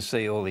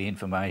see all the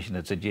information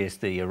that suggests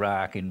the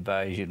Iraq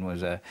invasion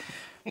was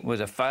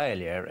a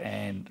failure,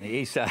 and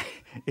he say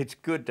it's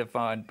good to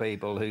find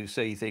people who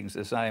see things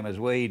the same as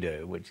we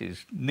do, which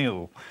is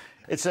nil.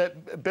 It's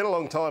been a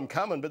long time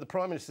coming, but the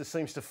Prime Minister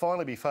seems to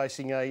finally be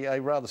facing a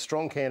rather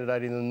strong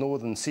candidate in the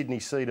northern Sydney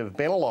seat of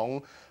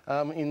Bennelong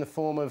in the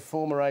form of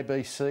former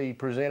ABC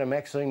presenter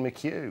Maxine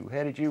McKew.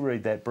 How did you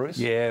read that, Bruce?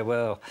 Yeah,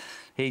 well,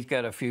 he's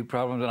got a few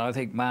problems, and I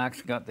think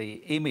Mark's got the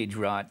image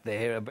right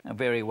there. A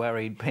very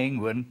worried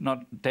penguin,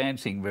 not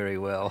dancing very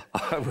well,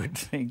 I would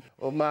think.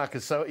 Well, Mark,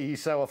 he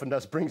so often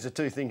brings the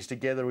two things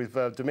together with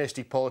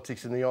domestic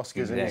politics and the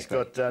Oscars, and he's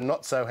got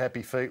not so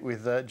happy feet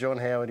with John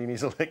Howard in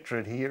his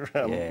electorate here.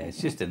 Yeah,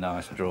 it's just a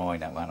nice drawing,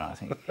 that one, I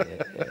think.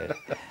 Yeah.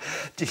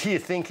 Do you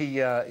think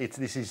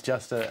this is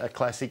just a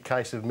classic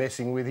case of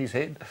messing with his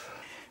head?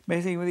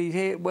 Messing with his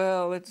head?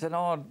 Well, that's an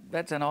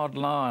odd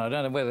line. I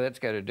don't know whether that's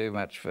going to do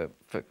much for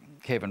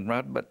Kevin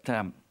Rudd, but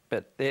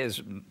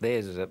there's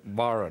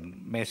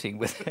Warren messing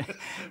with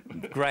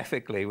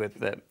graphically with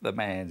the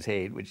man's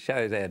head, which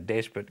shows how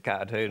desperate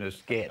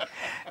cartoonists get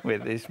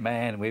with this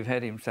man. We've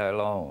had him so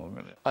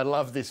long. I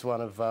love this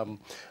one of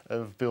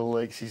Bill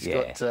Leakes.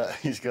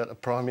 He's got a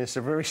Prime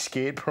Minister, a very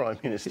scared Prime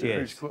Minister,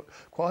 yes, who's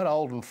quite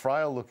old and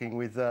frail looking,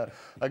 with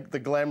the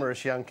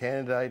glamorous young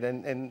candidate,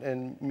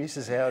 and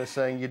Mrs Howard is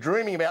saying, "You're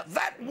dreaming about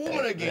that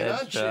woman again,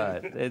 aren't you?"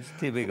 That's right. It's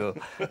typical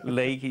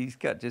Leake. He's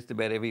got just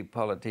about every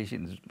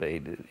politician's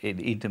been in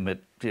intimate,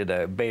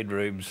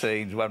 bedroom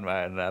scenes one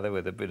way or another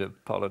with a bit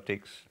of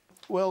politics.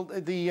 Well,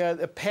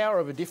 the power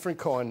of a different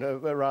kind,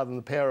 rather than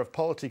the power of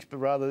politics, but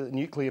rather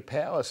nuclear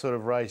power sort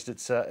of raised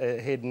its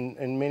head,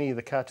 and many of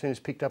the cartoons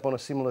picked up on a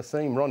similar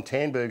theme. Ron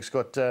Tanberg's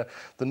got the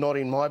Not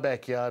in My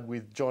Backyard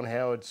with John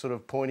Howard sort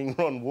of pointing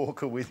Ron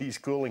Walker with his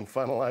cooling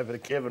funnel over to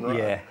Kevin Rudd.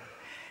 Yeah.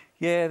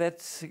 Yeah,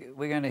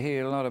 we're going to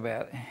hear a lot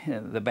about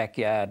the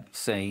backyard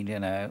scene, you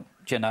know,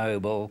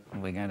 Chernobyl.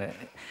 We're going to,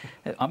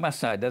 I must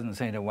say, it doesn't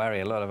seem to worry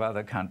a lot of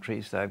other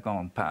countries. They've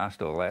gone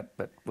past all that,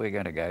 but we're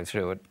going to go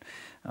through it,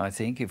 I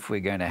think, if we're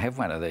going to have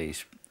one of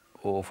these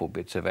awful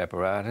bits of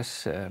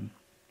apparatus.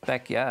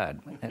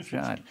 Backyard, that's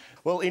right.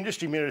 Well,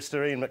 Industry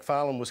Minister Ian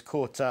Macfarlane was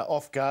caught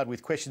off guard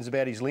with questions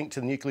about his link to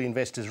the nuclear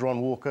investors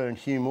Ron Walker and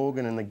Hugh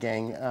Morgan and the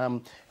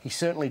gang. He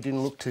certainly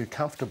didn't look too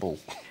comfortable.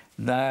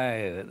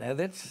 No,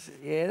 that's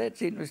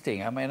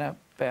interesting. I mean,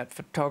 about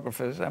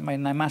photographers, I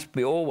mean, they must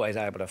be always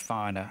able to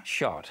find a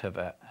shot of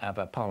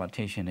a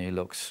politician who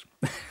looks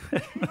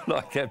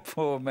like that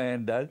poor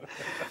man does.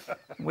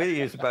 When are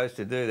you supposed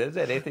to do that? Is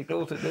that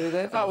ethical to do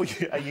that? Oh,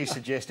 are you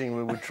suggesting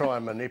we would try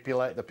and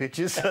manipulate the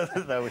pictures so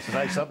that they would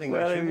say something?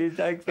 Well, if you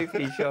take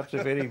 50 shots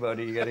of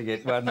anybody, you're going to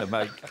get one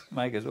to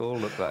make us all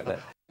look like that.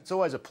 It's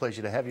always a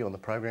pleasure to have you on the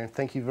program.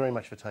 Thank you very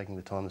much for taking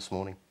the time this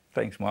morning.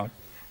 Thanks, Mike.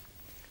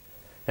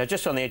 Now,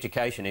 just on the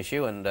education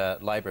issue, and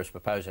Labor has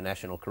proposed a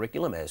national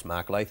curriculum, as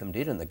Mark Latham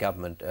did, and the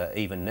government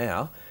even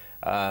now.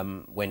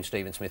 When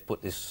Stephen Smith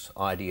put this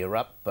idea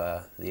up,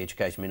 the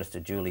Education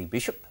Minister, Julie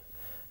Bishop,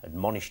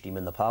 admonished him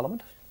in the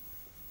Parliament.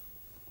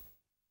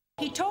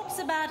 He talks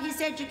about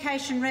his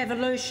education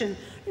revolution.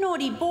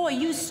 Naughty boy,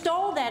 you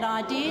stole that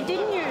idea,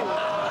 didn't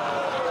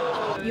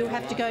you? You'll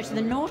have to go to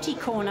the naughty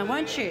corner,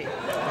 won't you?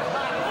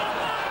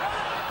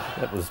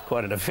 That was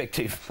quite an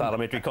effective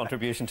parliamentary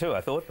contribution too, I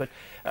thought. But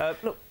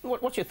look,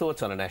 what's your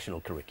thoughts on a national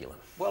curriculum?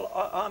 Well,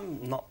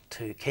 I'm not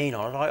too keen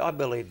on it. I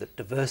believe that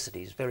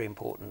diversity is very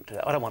important.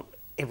 I don't want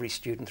every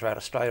student throughout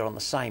Australia on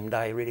the same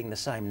day reading the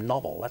same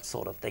novel, that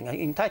sort of thing. You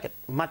can take it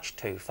much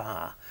too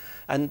far.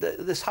 And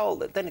this whole,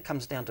 then it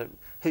comes down to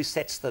who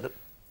sets the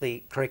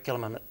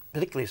curriculum, and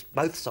particularly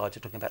both sides are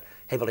talking about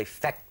heavily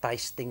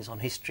fact-based things on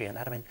history and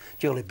that. I mean,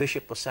 Julie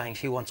Bishop was saying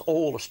she wants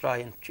all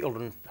Australian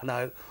children to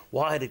know,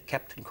 why did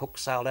Captain Cook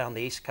sail down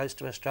the east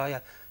coast of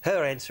Australia?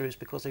 Her answer is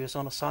because he was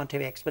on a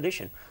scientific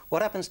expedition.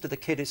 What happens to the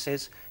kid who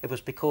says it was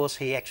because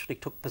he actually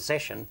took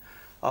possession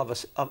of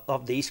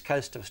the east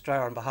coast of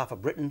Australia on behalf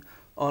of Britain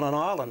on an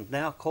island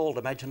now called,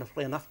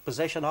 imaginatively enough,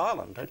 Possession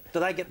Island? Do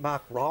they get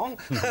marked wrong?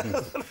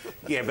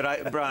 Yeah,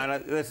 but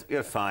Brian, that's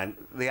fine.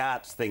 The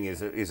arts thing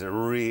is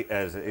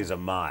a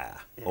mire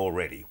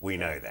already. We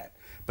know that.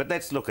 But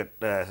let's look at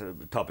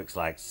topics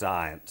like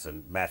science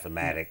and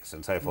mathematics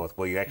and so forth,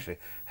 where you actually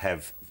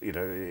have, you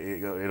know,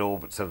 in all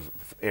sort of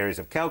areas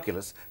of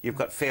calculus, you've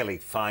got fairly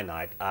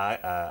finite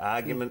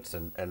arguments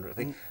and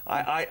things.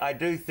 I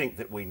do think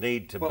that we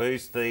need to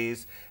boost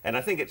these, and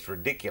I think it's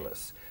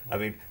ridiculous. I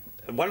mean,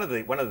 one of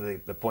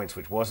the points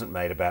which wasn't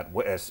made about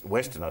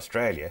Western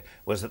Australia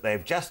was that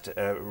they've just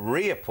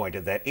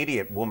reappointed that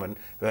idiot woman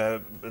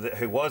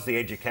who was the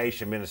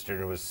education minister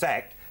and was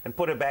sacked, and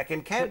put her back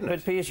in cabinet.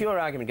 But Piers, your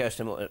argument goes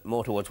to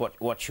more towards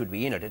what should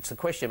be in it. It's the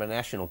question of a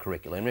national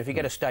curriculum. If you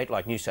get a state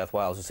like New South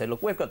Wales and say,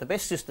 look, we've got the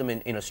best system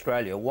in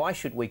Australia, why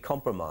should we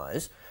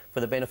compromise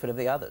for the benefit of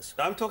the others?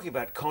 I'm talking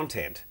about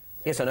content.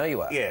 Yes, I know you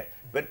are. Yeah,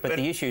 but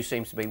the issue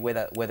seems to be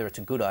whether it's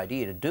a good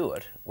idea to do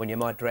it when you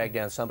might drag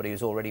down somebody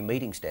who's already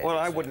meeting standards.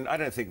 Well, I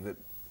don't think that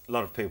a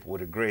lot of people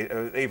would agree,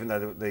 even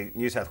though the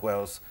New South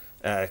Wales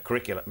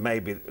curriculum may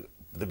be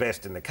the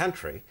best in the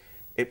country.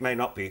 It may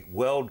not be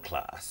world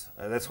class.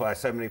 That's why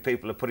so many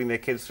people are putting their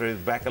kids through the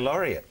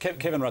baccalaureate.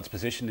 Kevin Rudd's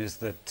position is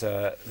that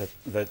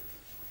that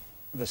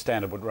the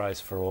standard would rise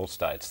for all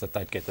states, that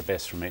they'd get the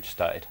best from each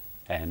state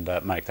and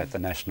make that the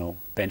national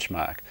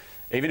benchmark.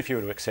 Even if you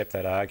were to accept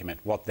that argument,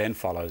 what then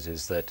follows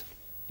is that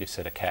you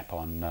set a cap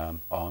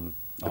on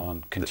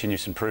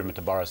continuous improvement,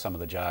 to borrow some of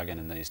the jargon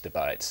in these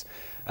debates.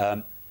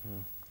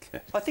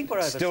 I think we're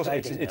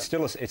overstating it's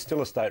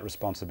still a state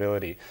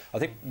responsibility. I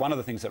think one of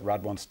the things that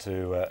Rudd wants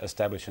to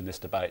establish in this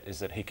debate is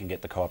that he can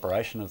get the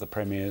cooperation of the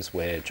premiers,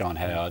 where John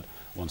Howard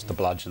wants to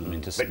bludgeon them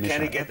into submission. But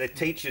can he get the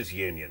teachers'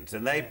 unions?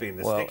 And they've been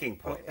the sticking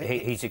point.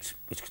 He's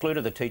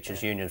excluded the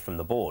teachers' union from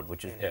the board,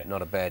 which is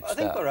not a bad start.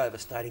 I think we're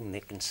overstating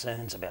their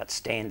concerns about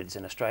standards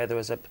in Australia. There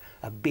was a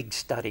big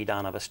study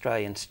done of the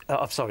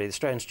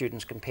Australian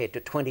students compared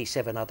to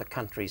 27 other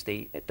countries,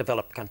 the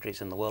developed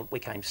countries in the world. We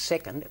came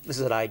second. This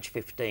is at age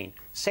 15.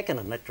 Second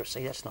in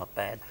literacy, that's not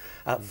bad.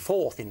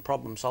 Fourth in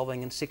problem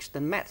solving, and sixth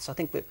in maths. I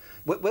think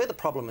where the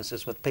problem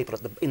is with people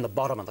in the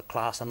bottom of the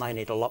class, and they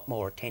need a lot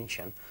more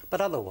attention. But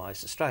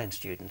otherwise, Australian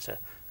students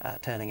are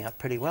turning out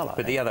pretty well.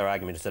 But the other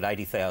argument is that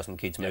 80,000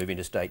 kids move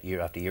interstate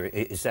year after year.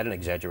 Is that an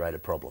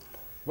exaggerated problem?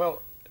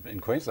 Well, in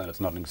Queensland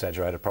it's not an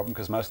exaggerated problem,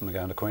 because most of them are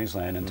going to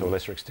Queensland and to a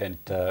lesser extent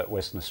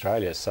Western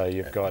Australia, so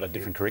you've got a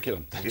different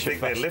curriculum. You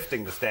think they're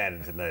lifting the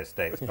standards in those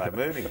states by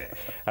moving there?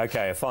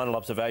 OK, a final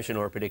observation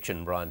or a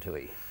prediction, Brian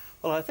Toohey?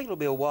 Well, I think it'll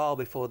be a while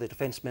before the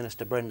Defence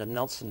Minister, Brendan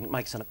Nelson,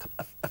 makes an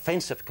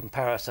offensive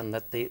comparison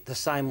that the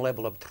same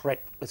level of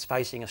threat was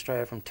facing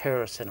Australia from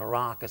terrorists in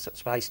Iraq as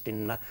it's faced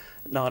in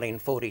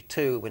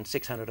 1942 when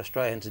 600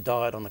 Australians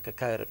died on the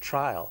Kokoda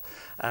Trail.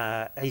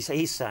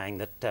 He's saying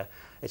that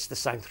it's the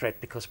same threat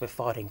because we're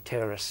fighting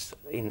terrorists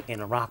in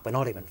Iraq. We're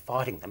not even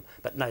fighting them,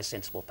 but no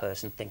sensible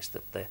person thinks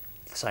that the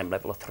same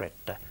level of threat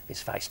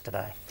is faced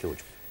today.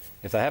 George.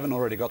 If they haven't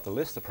already got the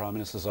list, the Prime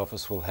Minister's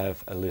office will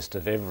have a list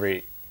of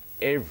every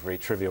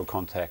trivial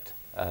contact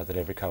that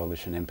every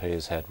coalition MP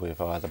has had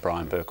with either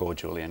Brian Burke or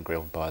Julian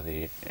Grilled by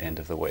the end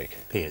of the week.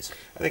 Piers.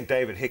 I think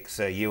David Hicks,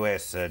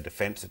 US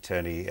Defence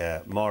Attorney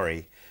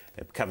Maury,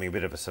 becoming a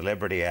bit of a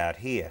celebrity out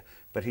here,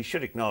 but he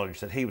should acknowledge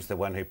that he was the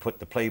one who put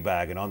the plea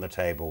bargain on the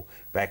table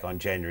back on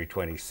January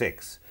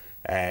 26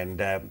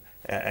 and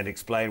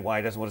explain why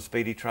he doesn't want a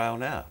speedy trial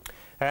now.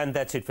 And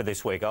that's it for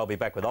this week. I'll be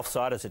back with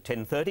Offsiders at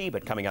 10:30,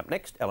 but coming up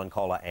next, Alan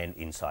Kohler and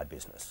Inside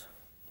Business.